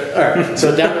 Royalty check. All right.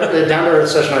 So Down to Earth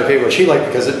session IPA, which he liked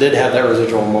because it did have that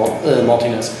residual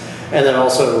maltiness. And then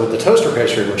also with the toaster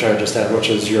pastry, which I just had, which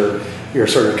is your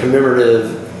sort of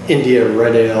commemorative India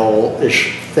red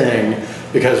ale-ish thing,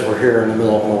 because we're here in the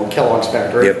middle of an old Kellogg's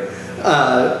factory. Yep.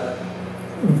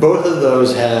 Both of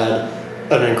those had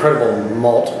an incredible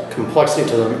malt complexity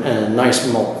to them and a nice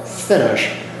malt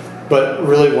finish. But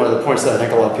really one of the points that I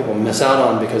think a lot of people miss out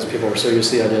on, because people are so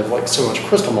used to the idea of like so much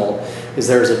crystal malt, is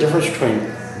there's a difference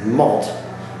between malt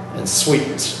and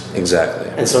sweetness. Exactly.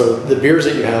 And so the beers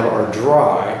that you have are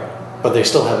dry, but they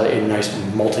still have a nice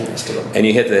maltiness to them. And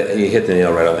you hit the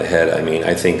nail right on the head. I mean,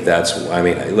 I think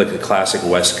look at classic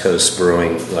West Coast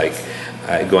brewing, like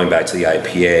going back to the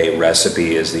IPA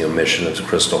recipe is the omission of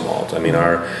crystal malt. I mean,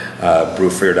 our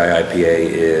Brewford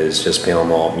IPA is just pale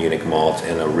malt, Munich malt,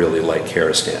 and a really light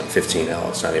Karastan, 15L.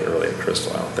 It's not even really a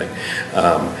crystal, I don't think.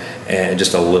 And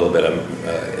just a little bit of,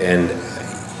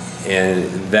 and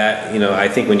that, I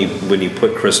think when you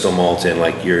put crystal malt in,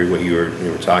 like what you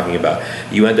were talking about,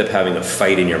 you end up having a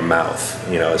fight in your mouth,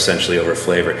 essentially over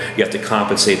flavor. You have to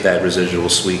compensate that residual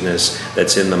sweetness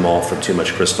that's in the malt from too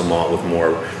much crystal malt with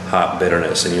more hop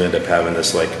bitterness, and you end up having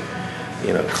this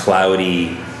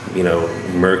cloudy,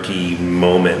 murky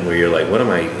moment where you're like, what am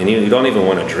I? And you don't even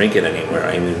want to drink it anywhere.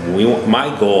 I mean,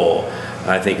 my goal,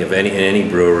 I think, of any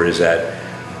brewer is that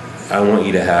I want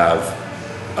you to have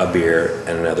a beer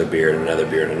and another beer and another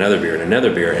beer and another beer and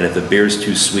another beer, and if the beer's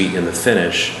too sweet in the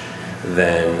finish,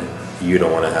 then you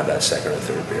don't want to have that second or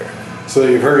third beer. So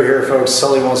you've heard it here, folks.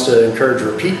 Sully wants to encourage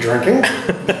repeat drinking.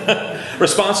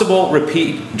 Responsible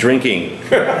repeat drinking.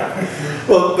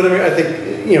 Well, but I mean, I think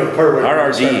part of what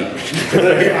RRD.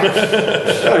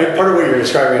 Part of what you're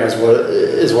describing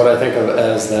is what I think of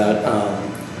as that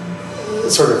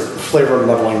sort of flavor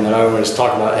muddling that I always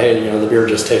talk about. Hey, the beer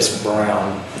just tastes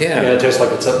brown. Yeah. It tastes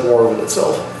like it's at war with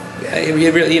itself. Yeah,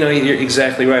 you're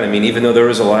exactly right. I mean, even though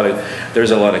there's a lot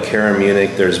of Cara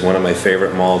Munich, there's one of my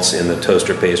favorite malts in the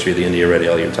toaster pastry, the India Red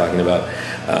Ale you're talking about,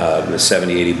 the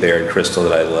 7080 Baird Crystal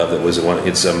that I love.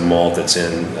 It's a malt that's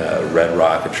in Red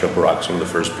Rock, a Triple Rock. It's one of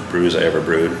the first brews I ever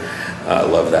brewed.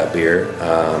 Love that beer.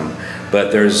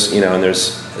 But there's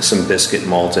some biscuit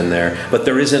malt in there, but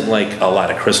there isn't like a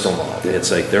lot of crystal malt.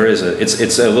 It's like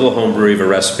it's a little homebrew of a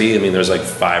recipe. I mean, there's like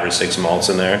 5 or 6 malts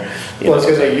in there. You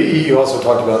also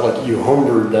talked about like you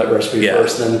homebrewed that recipe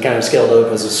first, then kind of scaled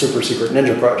up as a super secret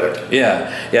ninja project.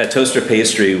 Yeah. Toaster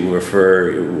pastry,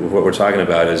 for what we're talking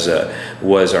about,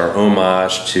 was our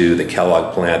homage to the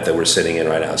Kellogg plant that we're sitting in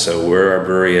right now. So where our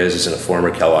brewery is in a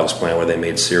former Kellogg's plant where they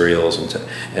made cereals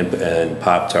and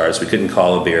Pop-Tarts. We couldn't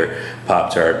call a beer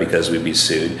Pop-Tart because we'd be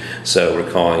sued. So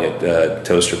we're calling it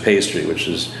toaster pastry, which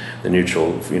is the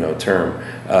neutral, term.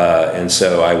 And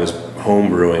so I was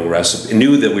homebrewing recipe. I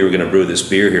knew that we were going to brew this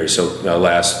beer here. So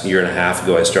last year and a half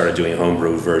ago, I started doing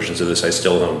homebrew versions of this. I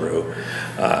still homebrew.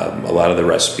 A lot of the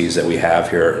recipes that we have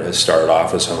here started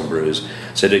off as homebrews.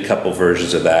 So I did a couple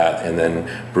versions of that, and then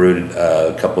brewed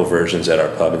a couple versions at our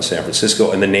pub in San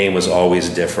Francisco. And the name was always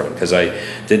different because I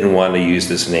didn't want to use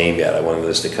this name yet. I wanted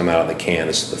this to come out of the can.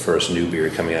 This is the first new beer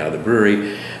coming out of the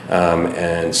brewery.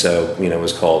 And so, it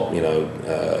was called,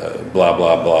 blah,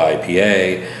 blah, blah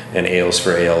IPA and Ales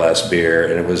for ALS beer.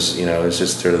 And it was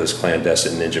just sort of this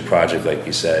clandestine ninja project, like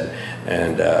you said.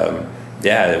 And,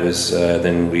 it was,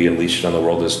 then we unleashed it on the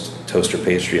world as toaster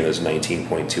pastry in this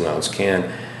 19.2 ounce can.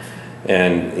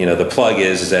 And, the plug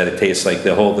is that it tastes like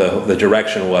the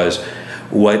direction was,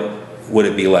 what would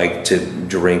it be like to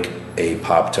drink a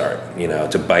Pop-Tart,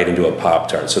 to bite into a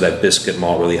Pop-Tart. So that biscuit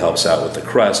malt really helps out with the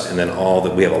crust. And then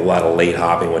we have a lot of late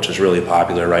hopping, which is really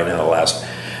popular right now. The last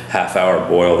half-hour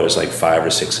boil, there's like 5 or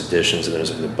 6 additions, and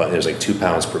there's like 2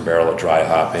 pounds per barrel of dry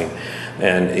hopping.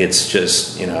 And it's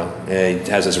just, it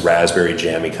has this raspberry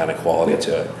jammy kind of quality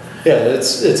to it. Yeah,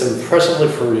 it's impressively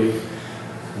fruity,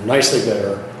 nicely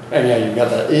bitter, and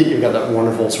you've got that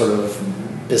wonderful sort of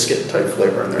biscuit type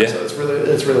flavor in there. Yeah. So it's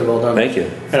really well done. Thank you.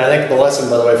 And I think the lesson,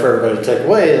 by the way, for everybody to take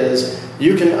away is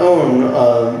you can own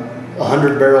a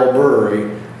 100-barrel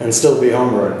brewery and still be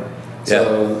homebrewed.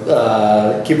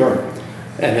 So keep brewing,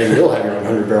 and then you'll have your own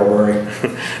 100-barrel brewery.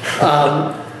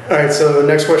 All right. So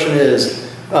next question is,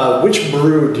 which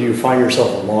brew do you find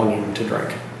yourself longing to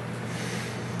drink?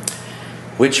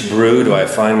 Which brew do I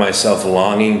find myself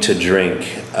longing to drink?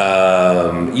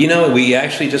 We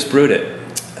actually just brewed it.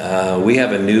 We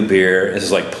have a new beer. This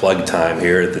is like plug time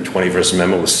here at the 21st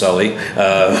Amendment with Sully.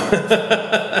 Don't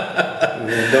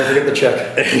forget the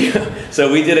check.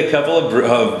 So we did a couple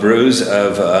of brews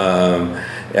of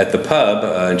at the pub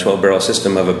in 12 Barrel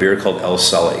System of a beer called El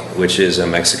Sully, which is a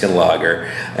Mexican lager,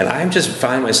 and I just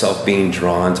find myself being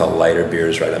drawn to lighter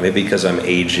beers right now. Maybe because I'm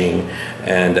aging,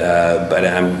 and but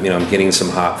I'm getting some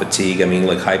hop fatigue. I mean,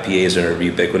 like IPAs are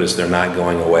ubiquitous; they're not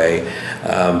going away,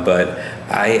 but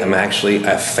I am actually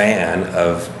a fan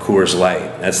of Coors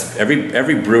Light. That's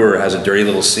every brewer has a dirty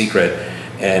little secret.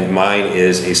 And mine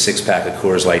is a 6-pack of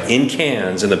Coors Light in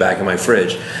cans in the back of my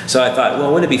fridge. So I thought,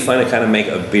 well, wouldn't it be fun to kind of make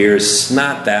a beer,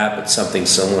 not that, but something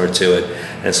similar to it?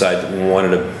 And so I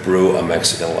wanted to brew a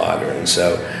Mexican lager. And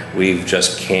so we've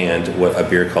just canned a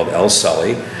beer called El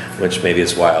Sully, which maybe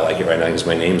is why I like it right now because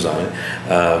my name's on it.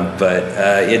 But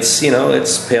it's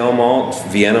pale malt,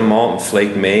 Vienna malt, and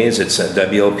flaked maize. It's a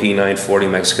WLP 940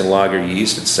 Mexican lager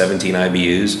yeast. It's 17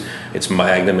 IBUs. It's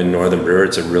Magnum and Northern Brewer.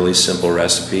 It's a really simple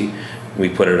recipe. We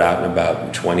put it out in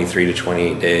about 23 to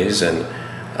 28 days, and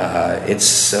it's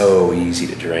so easy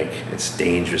to drink. It's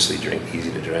dangerously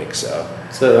easy to drink. So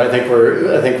I think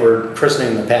we're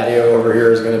christening the patio over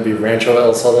here is going to be Rancho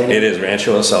El Sully. It is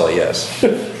Rancho El Sully, yes. I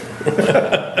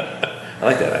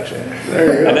like that actually.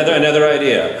 There you go. Another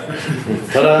idea.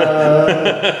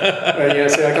 Ta-da!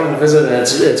 See, I come to visit, and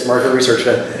it's market research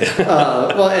day.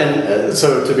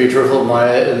 So to be truthful,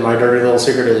 my dirty little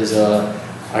secret is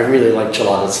I really like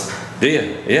chiladas. Do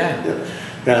you? Yeah.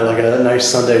 Yeah, like a nice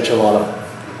Sunday chilada.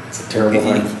 It's a terrible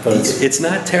thing, but it's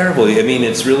not terrible. I mean,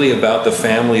 it's really about the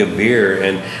family of beer,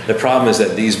 and the problem is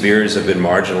that these beers have been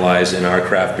marginalized in our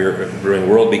craft beer brewing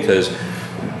world because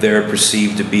they're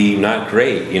perceived to be not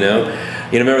great. You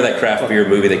remember that craft beer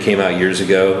movie that came out years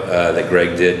ago that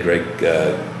Greg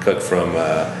Cook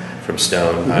from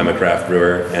Stone. I'm a craft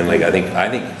brewer, and I don't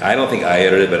think I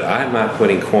edited it, but I'm not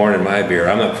putting corn in my beer.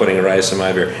 I'm not putting rice in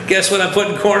my beer. Guess what? I'm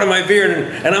putting corn in my beer,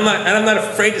 and I'm not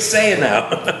afraid to say it now.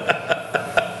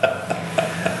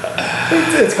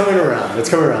 It's coming around. It's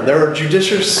coming around. There are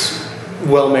judicious,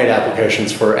 well-made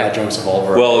applications for adjuncts of all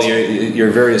varieties. Well,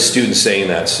 you're very astute in saying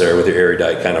that, sir, with your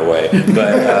erudite kind of way.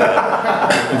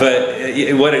 But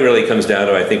what it really comes down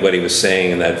to, I think what he was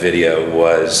saying in that video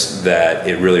was that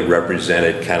it really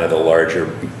represented kind of the larger,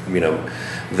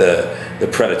 the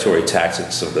predatory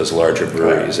tactics of those larger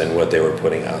breweries and what they were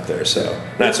putting out there. So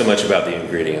not so much about the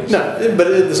ingredients. No, but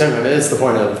at the same time, it's the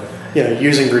point of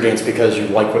use ingredients because you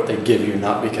like what they give you,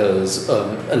 not because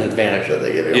of an advantage that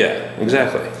they give you. Yeah,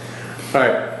 exactly. All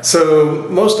right. So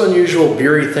most unusual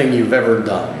beery thing you've ever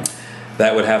done?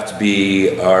 That would have to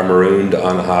be our Marooned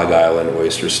on Hog Island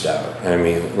oyster stout. I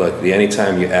mean, look,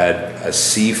 anytime you add a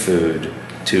seafood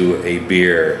to a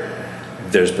beer,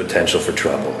 there's potential for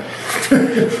trouble.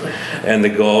 And the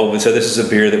goal, so this is a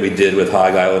beer that we did with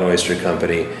Hog Island Oyster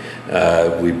Company.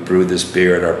 We brewed this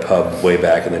beer at our pub way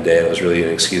back in the day, and it was really an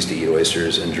excuse to eat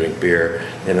oysters and drink beer.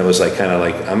 And it was kind of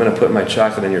like, I'm going to put my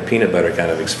chocolate in your peanut butter kind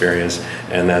of experience,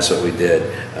 and that's what we did.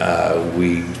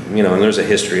 And there's a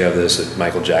history of this that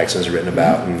Michael Jackson's written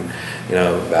about, and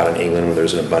about in England where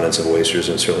there's an abundance of oysters,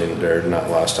 and certainly they're not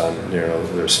lost on,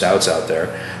 there's stouts out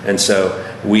there. And so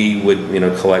we would,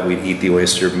 we'd eat the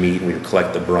oyster meat, and we'd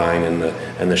collect the brine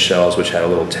and the shells, which had a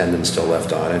little tendon still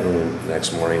left on it, and the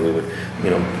next morning we would,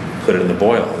 put it in the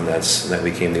boil, and that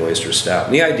became the oyster stout.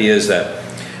 And the idea is that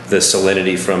the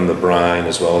salinity from the brine,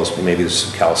 as well as maybe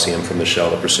some calcium from the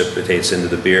shell that precipitates into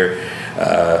the beer,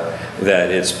 that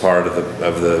it's part of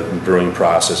the brewing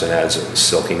process and adds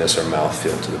silkiness or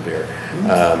mouthfeel to the beer.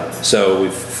 So we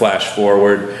flash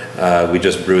forward. We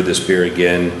just brewed this beer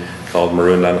again called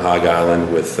Marooned on Hog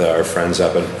Island with our friends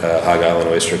up at Hog Island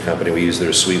Oyster Company. We use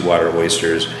their Sweetwater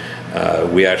oysters.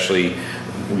 We actually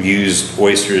used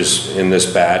oysters in this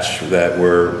batch that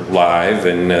were live,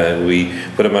 and we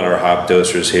put them on our hop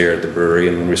dosers here at the brewery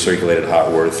and recirculated hot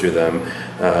wort through them,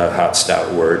 hot stout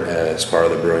wort as part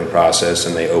of the brewing process,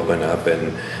 and they open up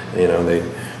and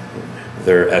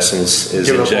their essence is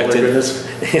injected.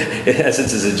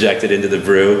 Essence is injected into the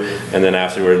brew, and then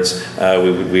afterwards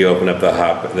we open up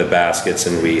the baskets,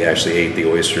 and we actually ate the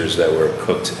oysters that were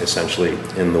cooked essentially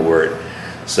in the wort.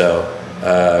 So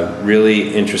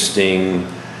really interesting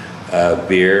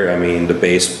beer. I mean, the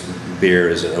base beer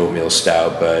is an oatmeal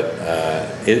stout, but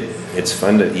it's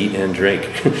fun to eat and drink.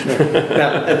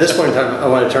 Now, at this point in time, I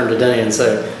want to turn to Denny and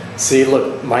say, see,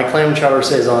 look, my clam chowder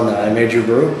saison that I made you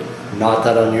brew, not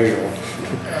that unusual.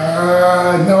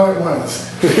 No, it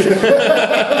was.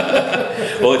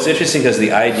 Well, it's interesting because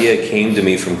the idea came to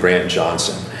me from Grant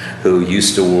Johnson, who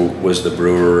was the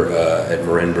brewer at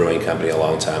Marin Brewing Company a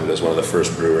long time ago. He was one of the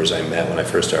first brewers I met when I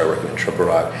first started working at Triple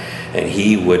Rock. And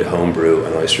he would homebrew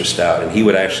an oyster stout, and he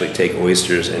would actually take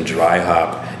oysters and dry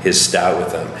hop his stout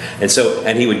with them.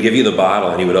 And he would give you the bottle,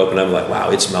 and he would open up like,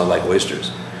 wow, it smelled like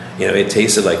oysters. It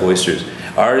tasted like oysters.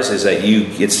 Ours is that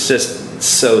it's just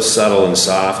so subtle and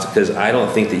soft, because I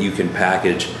don't think that you can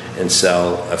package and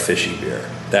sell a fishy beer.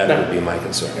 That would be my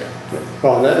concern.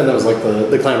 Well, and that was like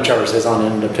the clam chowder saison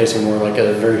ended up tasting more like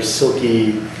a very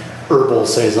silky herbal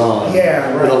saison.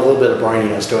 Yeah, right. With a little bit of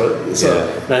brininess to it. So,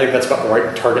 and I think that's about the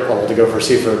right target level to go for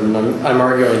seafood. And I'm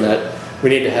arguing that we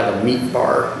need to have a meat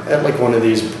bar at like one of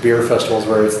these beer festivals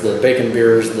where it's the bacon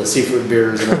beers, the seafood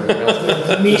beers, and everything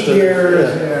else. Meat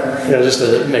beers, just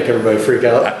to make everybody freak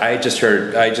out. I just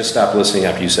stopped listening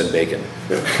after you said bacon.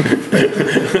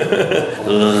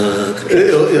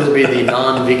 It'll be the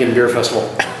non-vegan beer festival.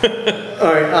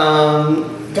 All right.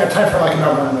 Got time for like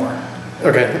another one more.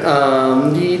 Okay.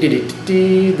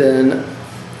 Then.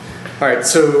 All right.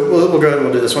 So we'll go ahead and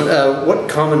we'll do this one. What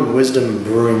common wisdom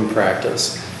brewing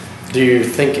practice do you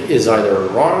think is either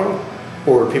wrong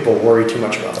or people worry too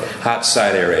much about it? Hot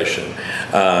side aeration.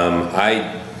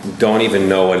 I don't even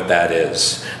know what that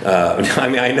is.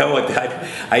 I know what that.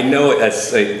 I know it.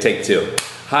 That's take two.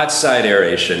 Hot side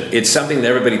aeration. It's something that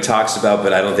everybody talks about,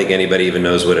 but I don't think anybody even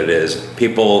knows what it is.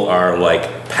 People are like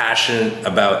passionate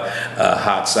about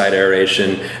hot side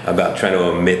aeration, about trying to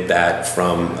omit that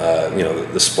from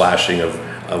the splashing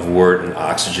of wort and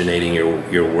oxygenating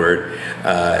your wort,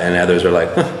 and others are like,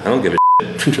 I don't give a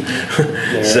shit.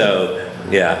 Yeah. So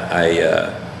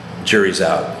jury's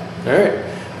out. All right,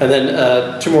 and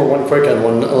then two more, one quick and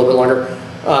one a little bit longer.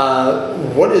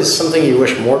 What is something you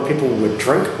wish more people would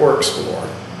drink or explore?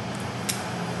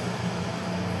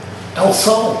 El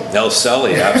Sully. El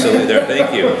Sully, absolutely. There,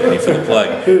 thank you, Andy, for the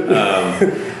plug.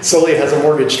 Sully has a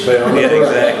mortgage to pay on. Yeah,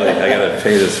 exactly. I gotta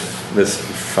pay this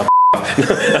fuck.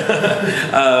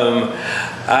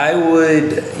 I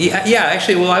would,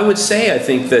 actually. Well, I would say I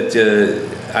think that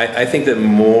I think that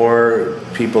more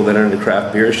people that are into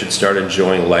craft beer should start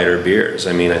enjoying lighter beers.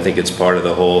 I mean, I think it's part of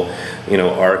the whole,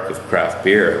 arc of craft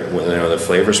beer. The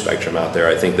flavor spectrum out there.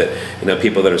 I think that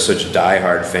people that are such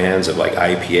diehard fans of like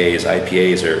IPAs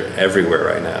are everywhere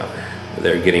right now.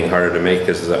 They're getting harder to make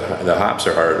because the hops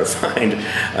are harder to find.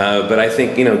 But I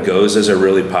think Gozas are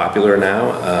really popular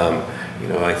now.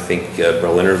 I think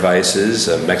Berliner Weisses,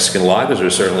 Mexican lagers are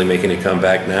certainly making a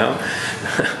comeback now.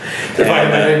 If I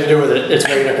have anything to do with it, it's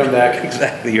making a comeback.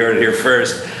 Exactly, you heard it here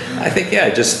first. I think,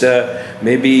 just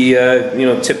maybe,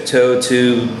 tiptoe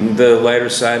to the lighter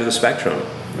side of the spectrum.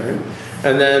 All right.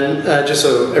 And then, just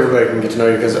so everybody can get to know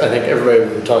you, because I think everybody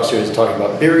who talks to you is talking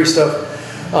about beery stuff.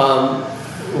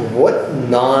 What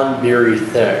non-beery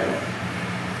thing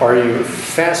are you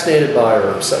fascinated by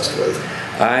or obsessed with?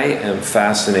 I am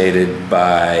fascinated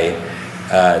by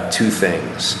two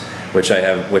things, which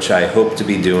I hope to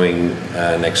be doing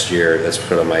next year. That's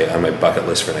put on my bucket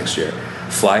list for next year: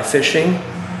 fly fishing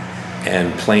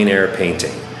and plein air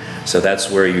painting. So that's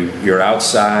where you're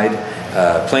outside.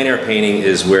 Plein air painting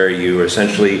is where you are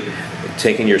essentially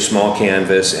taking your small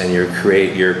canvas and you're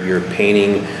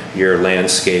painting your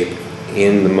landscape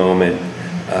in the moment,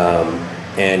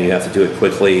 and you have to do it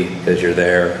quickly because you're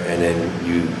there, and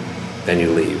then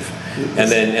you leave, and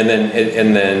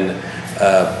then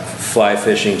fly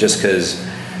fishing, just because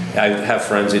I have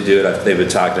friends who do it. They've been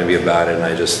talking to me about it, and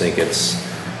I just think it's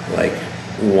like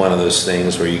one of those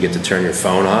things where you get to turn your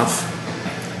phone off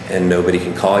and nobody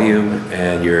can call you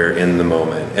and you're in the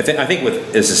moment. I think what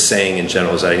is a saying in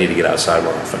general is that I need to get outside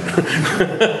more often.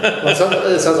 Well,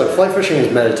 it sounds like fly fishing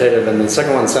is meditative, and the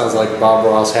second one sounds like Bob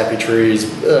Ross, Happy Trees,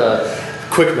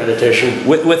 quick meditation.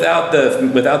 Without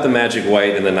the magic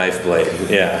white and the knife blade,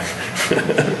 yeah.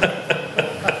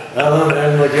 I don't know,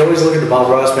 man. Like, you always look at the Bob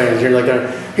Ross bands, you're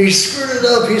like, he screwed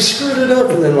it up,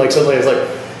 and then like suddenly it's like,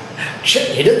 shit,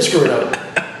 he didn't screw it up.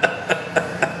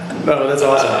 No, that's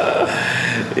awesome.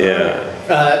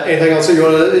 Yeah. Anything else that you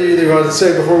want to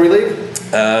say before we leave?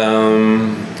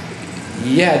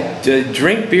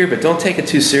 Drink beer, but don't take it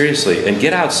too seriously, and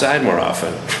get outside more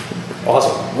often.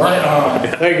 Awesome. Right on.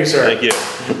 Thank you, sir. Thank you.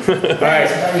 All right.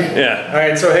 Yeah. All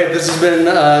right. So, hey, this has been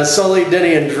Sully,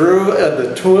 Denny, and Drew at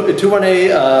the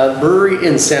 21A Brewery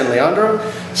in San Leandro.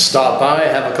 Stop by,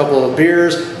 have a couple of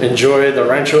beers, enjoy the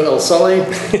Rancho El Sully.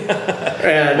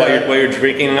 And while you're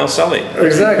drinking El Sully.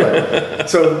 Exactly.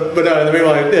 So, but in the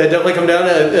meanwhile, definitely come down.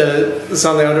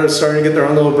 San Leandro is starting to get their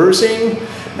own little brew scene,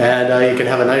 and you can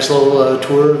have a nice little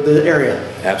tour of the area.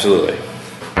 Absolutely.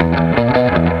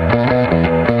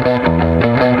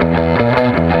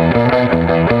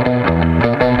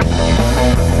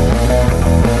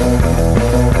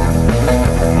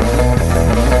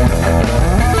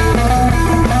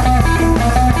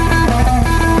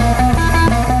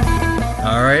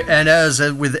 And as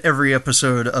with every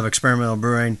episode of Experimental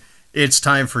Brewing, It's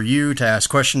time for you to ask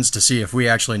questions to see if we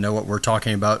actually know what we're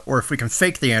talking about, or if we can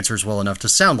fake the answers well enough to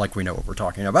sound like we know what we're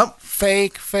talking about.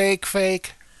 Fake, fake,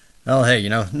 fake. Well, hey,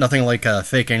 nothing like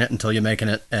faking it until you're making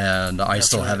it, and I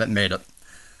still right. haven't made it.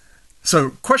 So,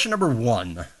 question number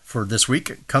 1 for this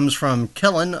week comes from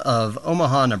Kellen of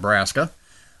Omaha, Nebraska.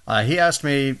 He asked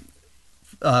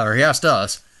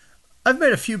us, I've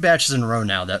made a few batches in a row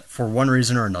now that, for one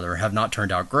reason or another, have not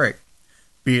turned out great.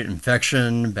 Be it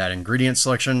infection, bad ingredient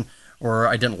selection, or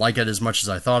I didn't like it as much as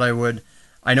I thought I would.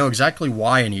 I know exactly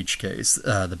why in each case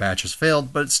the batch has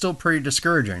failed, but it's still pretty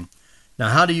discouraging. Now,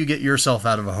 how do you get yourself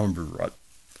out of a homebrew rut?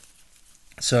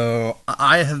 So,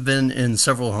 I have been in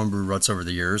several homebrew ruts over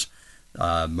the years,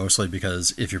 mostly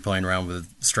because if you're playing around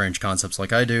with strange concepts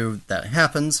like I do, that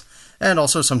happens. And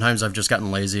also sometimes I've just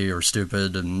gotten lazy or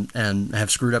stupid and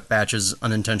have screwed up batches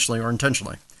unintentionally or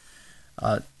intentionally.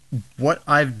 What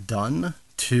I've done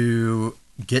to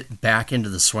get back into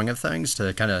the swing of things,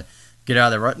 to kind of get out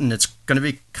of the rut, and it's going to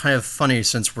be kind of funny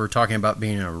since we're talking about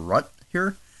being in a rut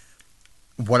here.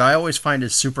 What I always find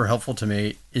is super helpful to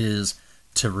me is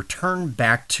to return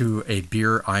back to a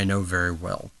beer I know very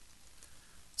well.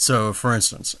 So, for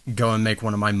instance, go and make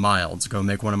one of my milds, go and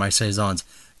make one of my saisons,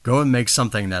 go and make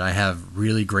something that I have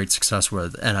really great success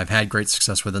with, and I've had great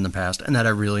success with in the past, and that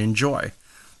I really enjoy.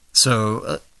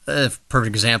 So, a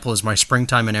perfect example is my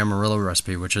Springtime in Amarillo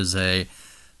recipe, which is a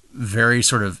very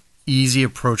sort of easy,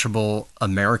 approachable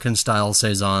American-style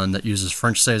saison that uses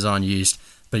French saison yeast,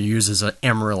 but uses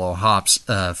Amarillo hops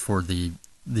for the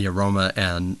aroma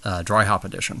and dry hop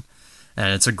addition.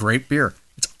 And it's a great beer.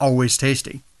 It's always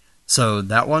tasty. So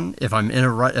that one, if I'm in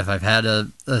a rut, if I've had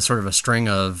a sort of a string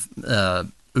of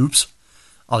oops,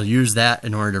 I'll use that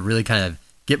in order to really kind of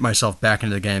get myself back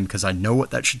into the game because I know what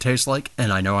that should taste like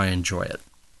and I know I enjoy it.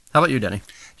 How about you, Denny?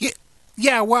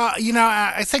 Yeah, well,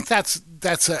 I think that's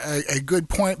a good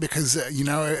point because,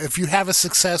 if you have a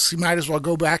success, you might as well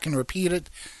go back and repeat it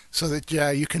so that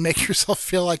you can make yourself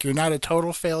feel like you're not a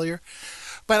total failure.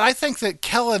 But I think that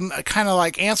Kellen kind of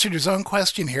like answered his own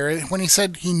question here when he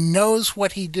said he knows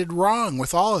what he did wrong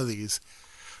with all of these.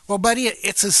 Well, buddy,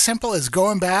 it's as simple as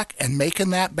going back and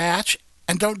making that batch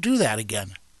and don't do that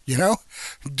again.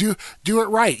 Do it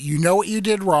right. You know what you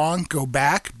did wrong. Go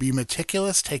back, be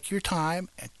meticulous, take your time,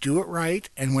 and do it right.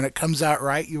 And when it comes out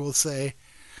right, you will say,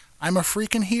 I'm a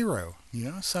freaking hero.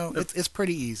 So it's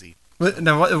pretty easy.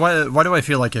 Now, why do I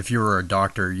feel like if you were a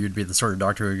doctor, you'd be the sort of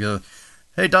doctor who would go,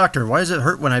 hey, doctor, why does it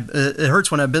hurt it hurts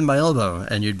when I bend my elbow?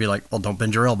 And you'd be like, well, don't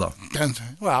bend your elbow.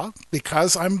 Well,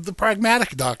 because I'm the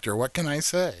pragmatic doctor. What can I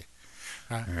say?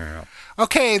 Yeah.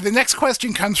 Okay, the next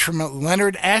question comes from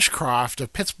Leonard Ashcroft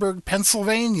of Pittsburgh,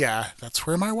 Pennsylvania. That's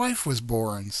where my wife was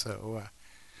born, so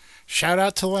shout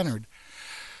out to Leonard.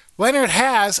 Leonard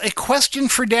has a question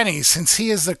for Denny, since he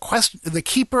is the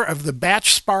keeper of the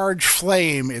batch sparge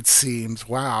flame, it seems.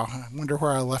 Wow, I wonder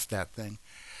where I left that thing.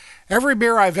 Every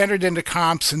beer I've entered into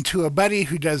comps and to a buddy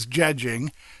who does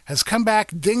judging has come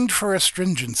back dinged for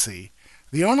astringency.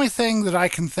 The only thing that I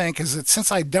can think is that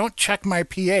since I don't check my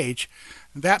pH,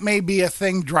 that may be a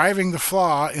thing driving the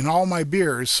flaw in all my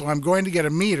beers, so I'm going to get a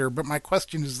meter, but my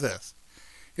question is this.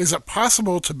 Is it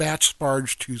possible to batch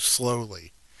sparge too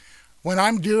slowly? When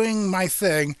I'm doing my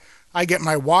thing, I get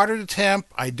my water to temp,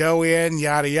 I dough in,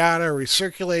 yada yada,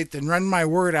 recirculate, then run my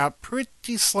wort out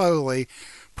pretty slowly,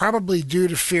 probably due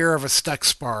to fear of a stuck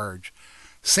sparge.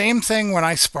 Same thing when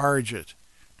I sparge it.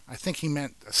 I think he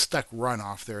meant a stuck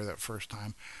runoff there that first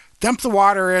time. Dump the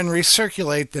water in,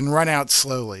 recirculate, then run out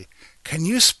slowly. Can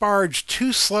you sparge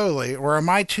too slowly, or am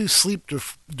I too sleep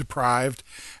deprived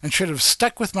and should have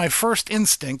stuck with my first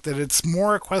instinct that it's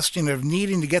more a question of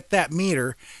needing to get that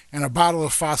meter and a bottle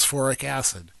of phosphoric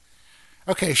acid?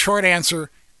 Okay, short answer,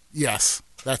 yes,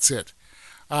 that's it.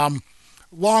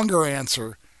 Longer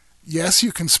answer, yes,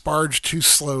 you can sparge too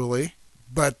slowly,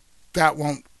 but that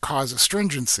won't cause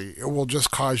astringency. It will just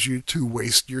cause you to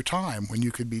waste your time when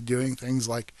you could be doing things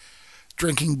like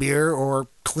drinking beer or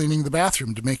cleaning the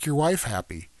bathroom to make your wife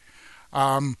happy.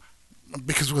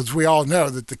 Because as we all know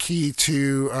that the key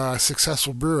to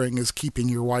successful brewing is keeping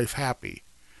your wife happy.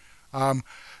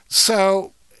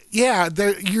 So, yeah,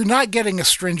 you're not getting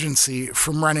astringency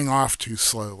from running off too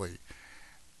slowly.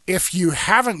 If you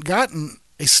haven't gotten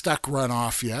a stuck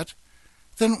runoff yet,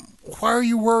 then why are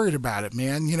you worried about it,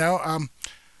 man?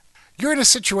 You're in a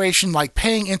situation like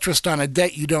paying interest on a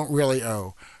debt you don't really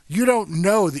owe. You don't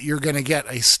know that you're going to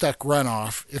get a stuck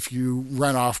runoff if you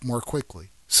run off more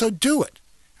quickly. So do it.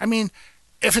 I mean,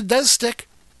 if it does stick,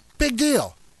 big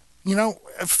deal.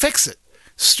 Fix it.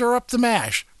 Stir up the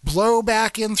mash. Blow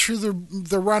back in through the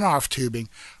runoff tubing.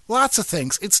 Lots of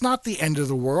things. It's not the end of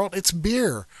the world. It's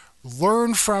beer.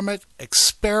 learn from it,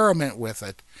 experiment with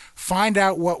it, find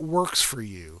out what works for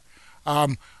you.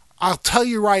 I'll tell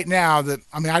you right now that,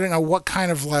 I don't know what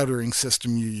kind of loutering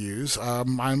system you use.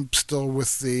 I'm still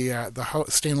with the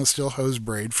stainless steel hose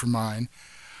braid for mine.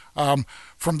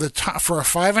 For a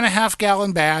 5.5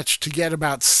 gallon batch to get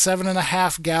about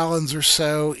 7.5 gallons or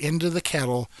so into the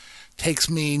kettle takes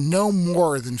me no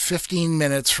more than 15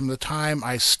 minutes from the time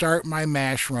I start my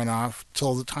mash runoff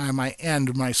till the time I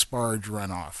end my sparge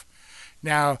runoff.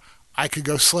 Now, I could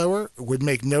go slower. It would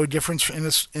make no difference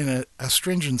in a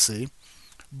astringency.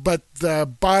 But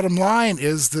the bottom line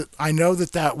is that I know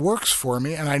that works for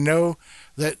me, and I know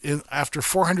that after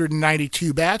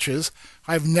 492 batches,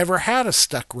 I've never had a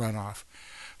stuck runoff.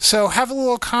 So have a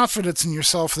little confidence in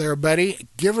yourself there, buddy.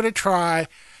 Give it a try.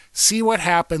 See what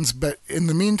happens, but in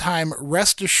the meantime,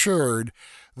 rest assured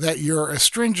that your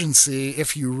astringency,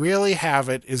 if you really have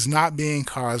it, is not being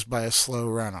caused by a slow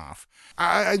runoff.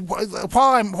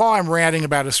 While I'm ranting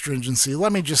about astringency,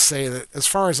 let me just say that as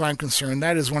far as I'm concerned,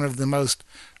 that is one of the most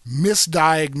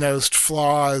misdiagnosed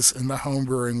flaws in the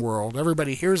homebrewing world.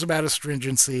 Everybody hears about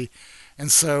astringency,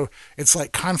 and so it's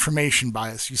like confirmation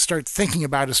bias. You start thinking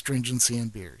about astringency in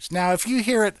beers. Now, if you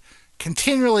hear it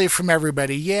continually from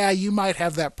everybody, yeah, you might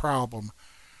have that problem.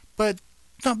 But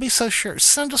don't be so sure.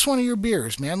 Send us one of your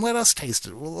beers, man. Let us taste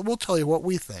it. We'll tell you what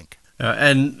we think.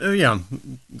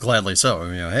 Gladly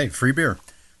so. Hey, free beer.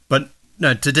 But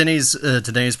no, to Denny's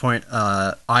point,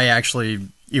 I actually,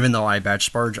 even though I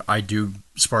batch sparge, I do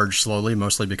sparge slowly,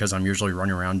 mostly because I'm usually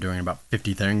running around doing about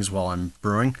 50 things while I'm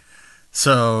brewing.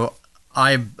 So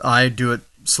I do it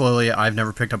slowly. I've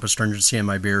never picked up astringency in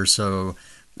my beer, so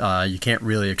you can't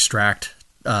really extract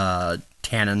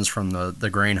tannins from the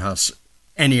grain husk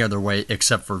any other way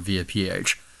except for via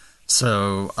pH.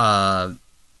 So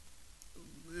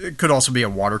it could also be a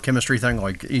water chemistry thing.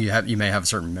 Like you may have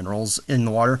certain minerals in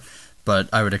the water, but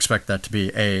I would expect that to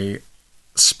be a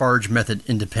sparge method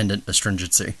independent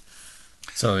astringency.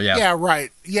 So yeah. Yeah,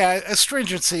 right. Yeah,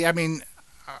 astringency,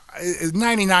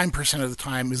 99% of the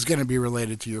time is going to be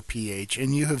related to your pH,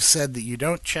 and you have said that you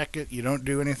don't check it, you don't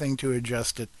do anything to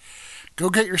adjust it.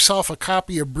 Go get yourself a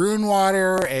copy of Bruin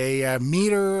Water, a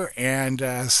meter,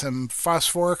 and some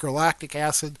phosphoric or lactic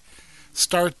acid.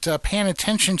 Start paying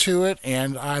attention to it,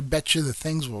 and I bet you the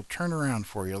things will turn around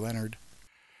for you, Leonard.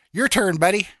 Your turn,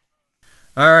 buddy.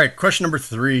 All right, question number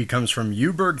 3 comes from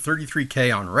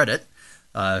Uberg33K on Reddit,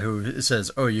 who says,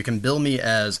 you can bill me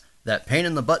as that pain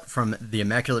in the butt from the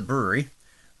Immaculate Brewery.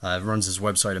 Runs his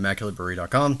website,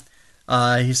 immaculateBrewery.com.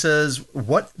 He says,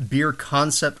 what beer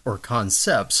concept or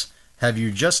concepts have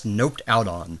you just noped out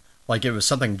on? Like it was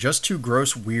something just too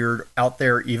gross, weird, out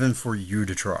there even for you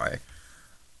to try.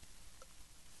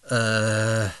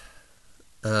 That's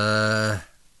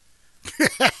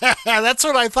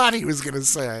what I thought he was going to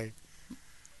say.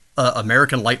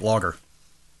 American Light Lager.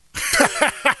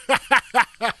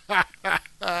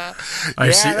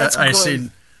 I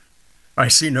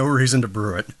see no reason to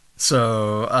brew it.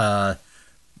 So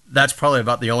that's probably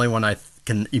about the only one I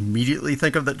can immediately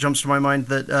think of that jumps to my mind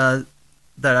that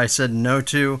I said no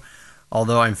to.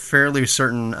 Although I'm fairly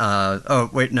certain.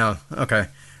 Okay.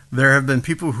 There have been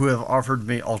people who have offered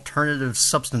me alternative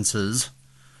substances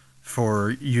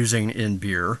for using in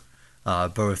beer,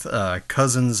 both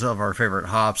cousins of our favorite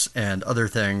hops and other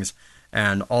things,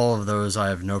 and all of those I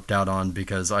have noped out on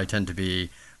because I tend to be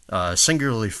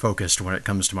singularly focused when it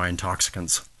comes to my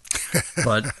intoxicants.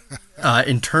 But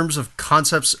in terms of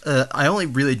concepts, I only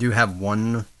really do have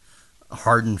one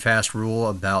hard and fast rule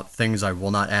about things I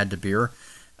will not add to beer,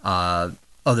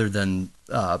 other than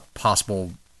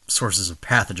possible sources of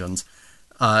pathogens,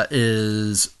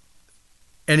 is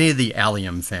any of the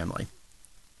allium family.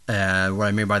 What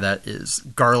I mean by that is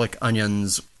garlic,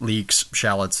 onions, leeks,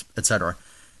 shallots, etc.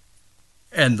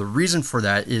 And the reason for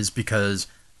that is because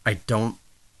I don't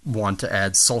want to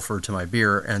add sulfur to my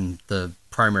beer, and the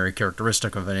primary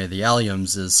characteristic of any of the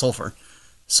alliums is sulfur.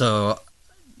 So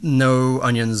no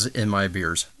onions in my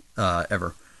beers,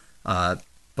 ever.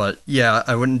 But yeah,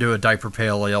 I wouldn't do a diaper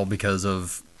pale ale because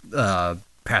of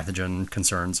pathogen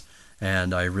concerns,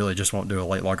 and I really just won't do a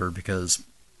light lager because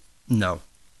no.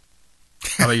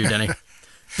 How about you, Denny?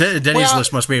 Denny's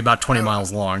list must be about 20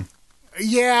 miles long.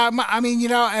 Yeah, and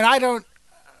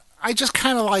I just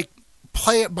kind of like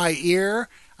play it by ear.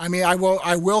 I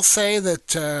will say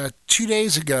that 2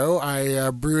 days ago I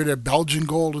brewed a Belgian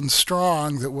Golden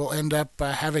Strong that will end up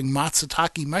having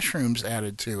matsutake mushrooms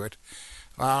added to it,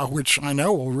 which I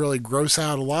know will really gross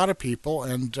out a lot of people.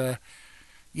 And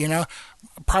You know,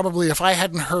 probably if I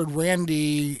hadn't heard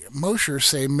Randy Mosher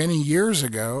say many years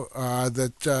ago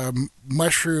that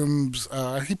mushrooms,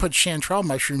 he put chanterelle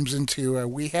mushrooms into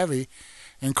Wee Heavy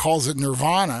and calls it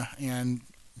Nirvana, and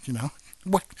you know,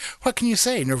 what can you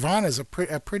say? Nirvana is a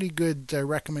pretty good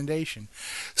recommendation.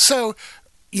 So,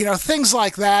 you know, things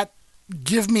like that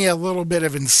give me a little bit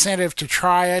of incentive to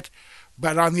try it.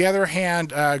 But on the other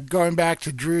hand, going back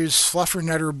to Drew's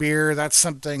Fluffernutter beer, that's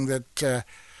something that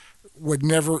would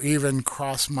never even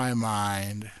cross my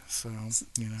mind. So,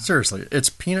 you know. Seriously, it's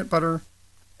peanut butter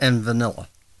and vanilla.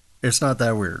 It's not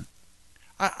that weird.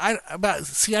 I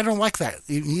don't like that.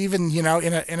 Even, you know,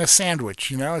 in a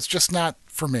sandwich, you know, it's just not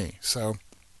for me. So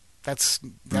that's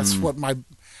what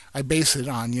I base it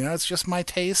on. You know, it's just my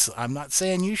taste. I'm not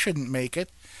saying you shouldn't make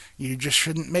it. You just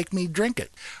shouldn't make me drink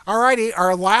it. Alrighty,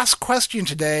 our last question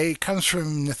today comes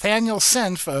from Nathaniel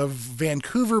Senf of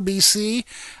Vancouver, BC.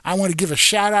 I want to give a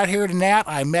shout out here to Nat.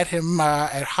 I met him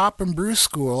at Hop and Brew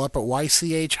School up at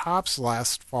YCH Hops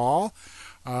last fall.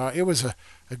 It was a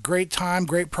great time,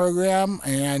 great program,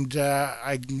 and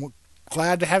I'm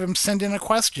glad to have him send in a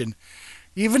question,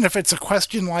 even if it's a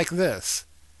question like this.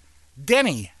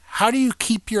 Denny, how do you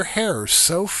keep your hair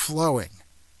so flowing?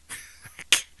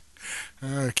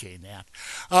 Okay, Nat.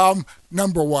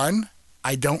 Number one,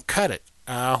 I don't cut it.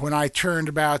 When I turned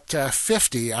about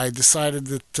 50, I decided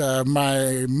that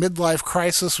my midlife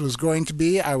crisis was going to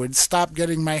be I would stop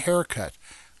getting my hair cut.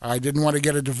 I didn't want to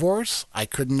get a divorce. I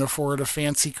couldn't afford a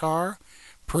fancy car.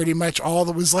 Pretty much all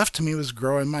that was left to me was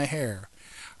growing my hair.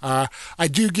 I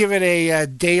do give it a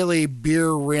daily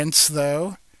beer rinse,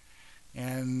 though.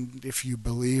 And if you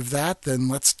believe that, then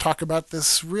let's talk about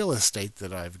this real estate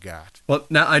that I've got. Well,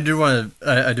 now I do want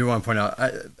to point out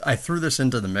I threw this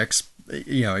into the mix,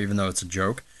 you know, even though it's a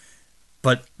joke.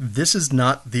 But this is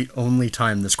not the only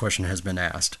time this question has been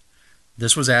asked.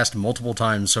 This was asked multiple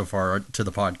times so far to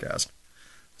the podcast.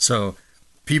 So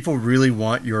people really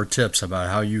want your tips about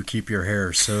how you keep your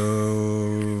hair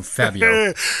so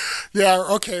Fabio. Yeah,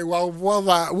 okay. Well,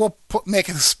 we'll make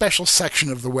a special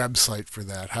section of the website for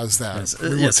that. How's that?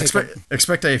 Yes,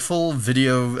 expect a full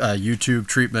video YouTube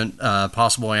treatment,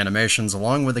 possible animations,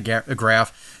 along with a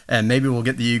graph, and maybe we'll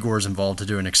get the Igors involved to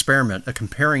do an experiment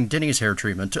comparing Denny's hair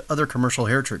treatment to other commercial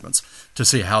hair treatments to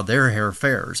see how their hair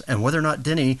fares and whether or not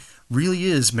Denny really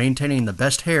is maintaining the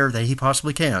best hair that he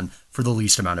possibly can for the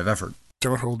least amount of effort.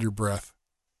 Don't hold your breath.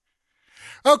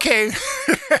 Okay,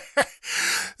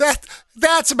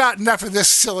 that's about enough of this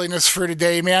silliness for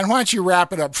today, man. Why don't you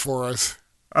wrap it up for us?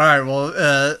 All right,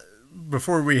 well,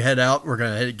 before we head out, we're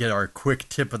going to get our quick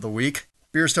tip of the week.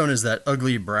 Beerstone is that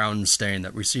ugly brown stain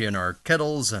that we see in our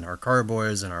kettles and our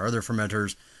carboys and our other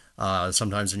fermenters,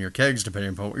 sometimes in your kegs,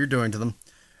 depending upon what you're doing to them.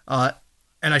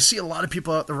 And I see a lot of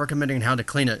people out there recommending how to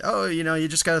clean it. Oh, you know, you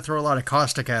just got to throw a lot of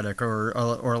caustic at it or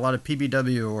a lot of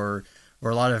PBW or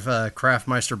a lot of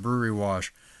Craftmeister brewery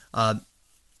wash. I'm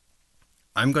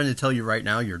going to tell you right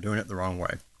now, you're doing it the wrong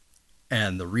way.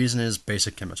 And the reason is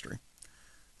basic chemistry.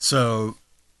 So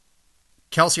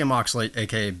calcium oxalate,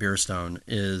 aka Beerstone,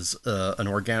 is an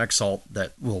organic salt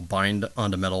that will bind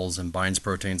onto metals and binds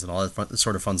proteins and all that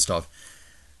sort of fun stuff.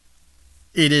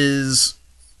 It is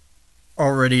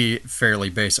already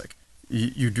fairly basic.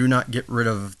 You do not get rid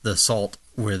of the salt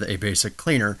with a basic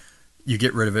cleaner. You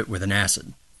get rid of it with an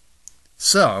acid.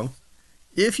 So,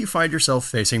 if you find yourself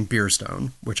facing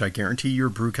Beerstone, which I guarantee your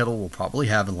brew kettle will probably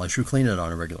have unless you clean it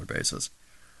on a regular basis,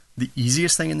 the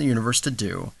easiest thing in the universe to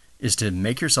do is to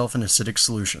make yourself an acidic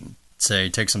solution. Say,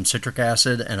 take some citric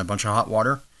acid and a bunch of hot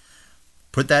water,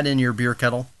 put that in your beer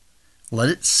kettle, let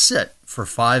it sit for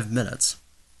 5 minutes.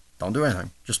 Don't do anything,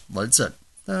 just let it sit.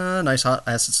 Nice hot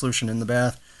acid solution in the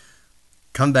bath.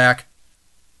 Come back,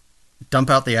 dump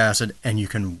out the acid, and you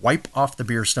can wipe off the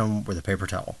Beerstone with a paper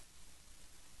towel.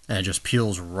 And it just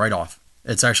peels right off.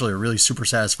 It's actually a really super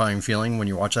satisfying feeling when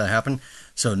you watch that happen.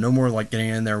 So no more like getting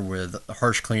in there with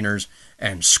harsh cleaners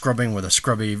and scrubbing with a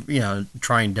scrubby, you know,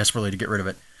 trying desperately to get rid of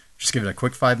it. Just give it a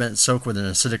quick 5-minute soak with an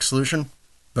acidic solution.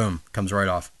 Boom, comes right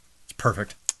off. It's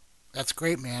perfect. That's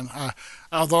great, man.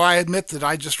 Although I admit that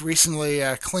I just recently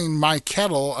cleaned my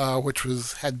kettle, which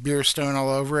had Beerstone all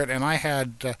over it, and I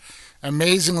had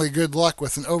amazingly good luck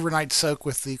with an overnight soak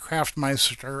with the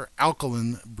Craftmeister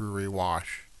Alkaline Brewery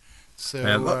Wash.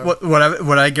 So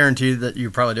what I guarantee that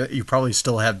you probably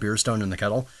still have Beerstone in the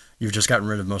kettle. You've just gotten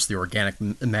rid of most of the organic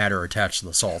matter attached to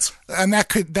the salts. And that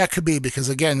could be because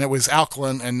again it was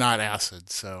alkaline and not acid.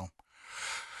 So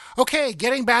okay,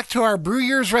 getting back to our Brew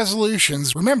Year's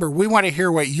resolutions. Remember, we want to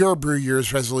hear what your Brew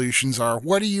Year's resolutions are.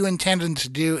 What are you intending to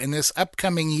do in this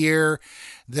upcoming year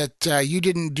that you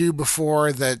didn't do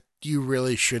before that you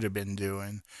really should have been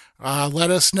doing.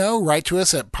 Let us know. Write to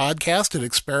us at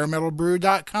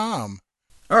podcast@experimentalbrew.com.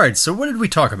 All right, so what did we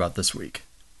talk about this week?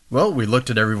 Well, we looked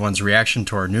at everyone's reaction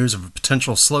to our news of a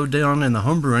potential slowdown in the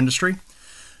homebrew industry.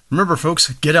 Remember,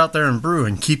 folks, get out there and brew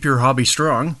and keep your hobby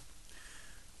strong.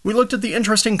 We looked at the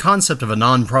interesting concept of a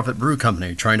non-profit brew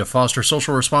company trying to foster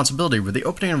social responsibility with the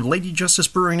opening of Lady Justice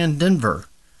Brewing in Denver.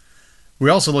 We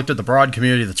also looked at the broad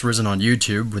community that's risen on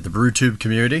YouTube with the BrewTube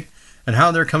community and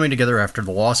how they're coming together after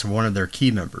the loss of one of their key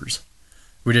members.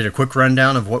 We did a quick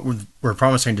rundown of what we're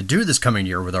promising to do this coming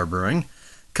year with our brewing.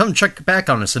 Come check back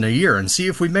on us in a year and see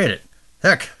if we made it.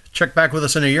 Heck, check back with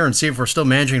us in a year and see if we're still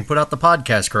managing to put out the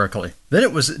podcast correctly. Then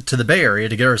it was to the Bay Area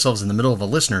to get ourselves in the middle of a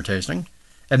listener tasting.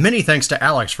 And many thanks to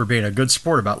Alex for being a good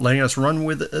sport about letting us run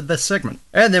with this segment.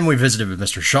 And then we visited with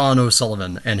Mr. Sean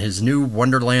O'Sullivan and his new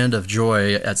Wonderland of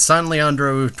Joy at San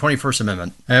Leandro 21st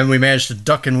Amendment. And we managed to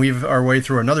duck and weave our way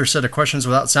through another set of questions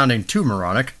without sounding too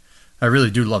moronic. I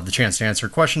really do love the chance to answer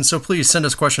questions, so please send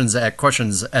us questions at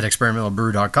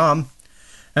experimentalbrew.com.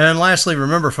 And lastly,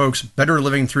 remember folks, better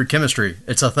living through chemistry.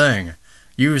 It's a thing.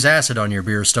 Use acid on your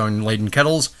beer stone-laden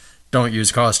kettles. Don't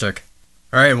use caustic.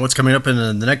 Alright, what's coming up in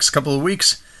the next couple of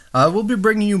weeks? We'll be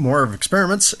bringing you more of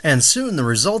experiments, and soon the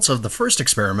results of the first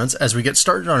experiments as we get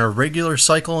started on our regular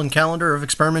cycle and calendar of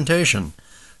experimentation.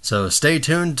 So stay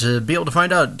tuned to be able to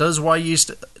find out, does Wyeast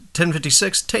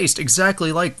 1056 taste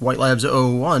exactly like White Labs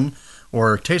 001,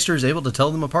 or are tasters able to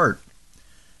tell them apart?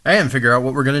 And figure out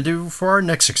what we're going to do for our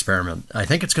next experiment. I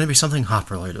think it's going to be something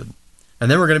hop-related.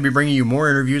 And then we're going to be bringing you more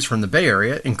interviews from the Bay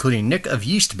Area, including Nick of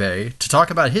Yeast Bay, to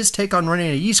talk about his take on running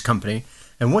a yeast company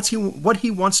and what he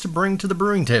wants to bring to the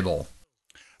brewing table.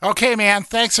 Okay, man.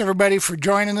 Thanks, everybody, for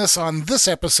joining us on this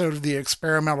episode of the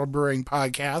Experimental Brewing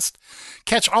Podcast.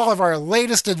 Catch all of our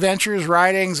latest adventures,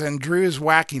 writings, and Drew's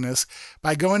wackiness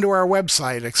by going to our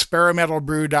website,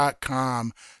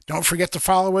 experimentalbrew.com. Don't forget to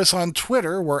follow us on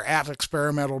Twitter. We're at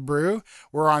Experimental Brew.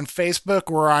 We're on Facebook.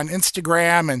 We're on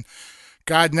Instagram. And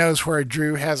God knows where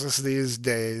Drew has us these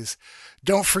days.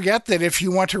 Don't forget that if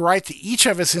you want to write to each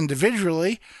of us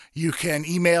individually, you can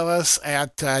email us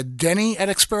at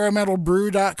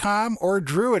denny@experimentalbrew.com or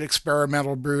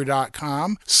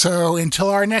drew@experimentalbrew.com. So until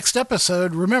our next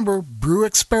episode, remember, brew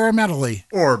experimentally.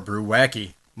 Or brew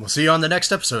wacky. We'll see you on the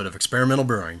next episode of Experimental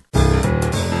Brewing.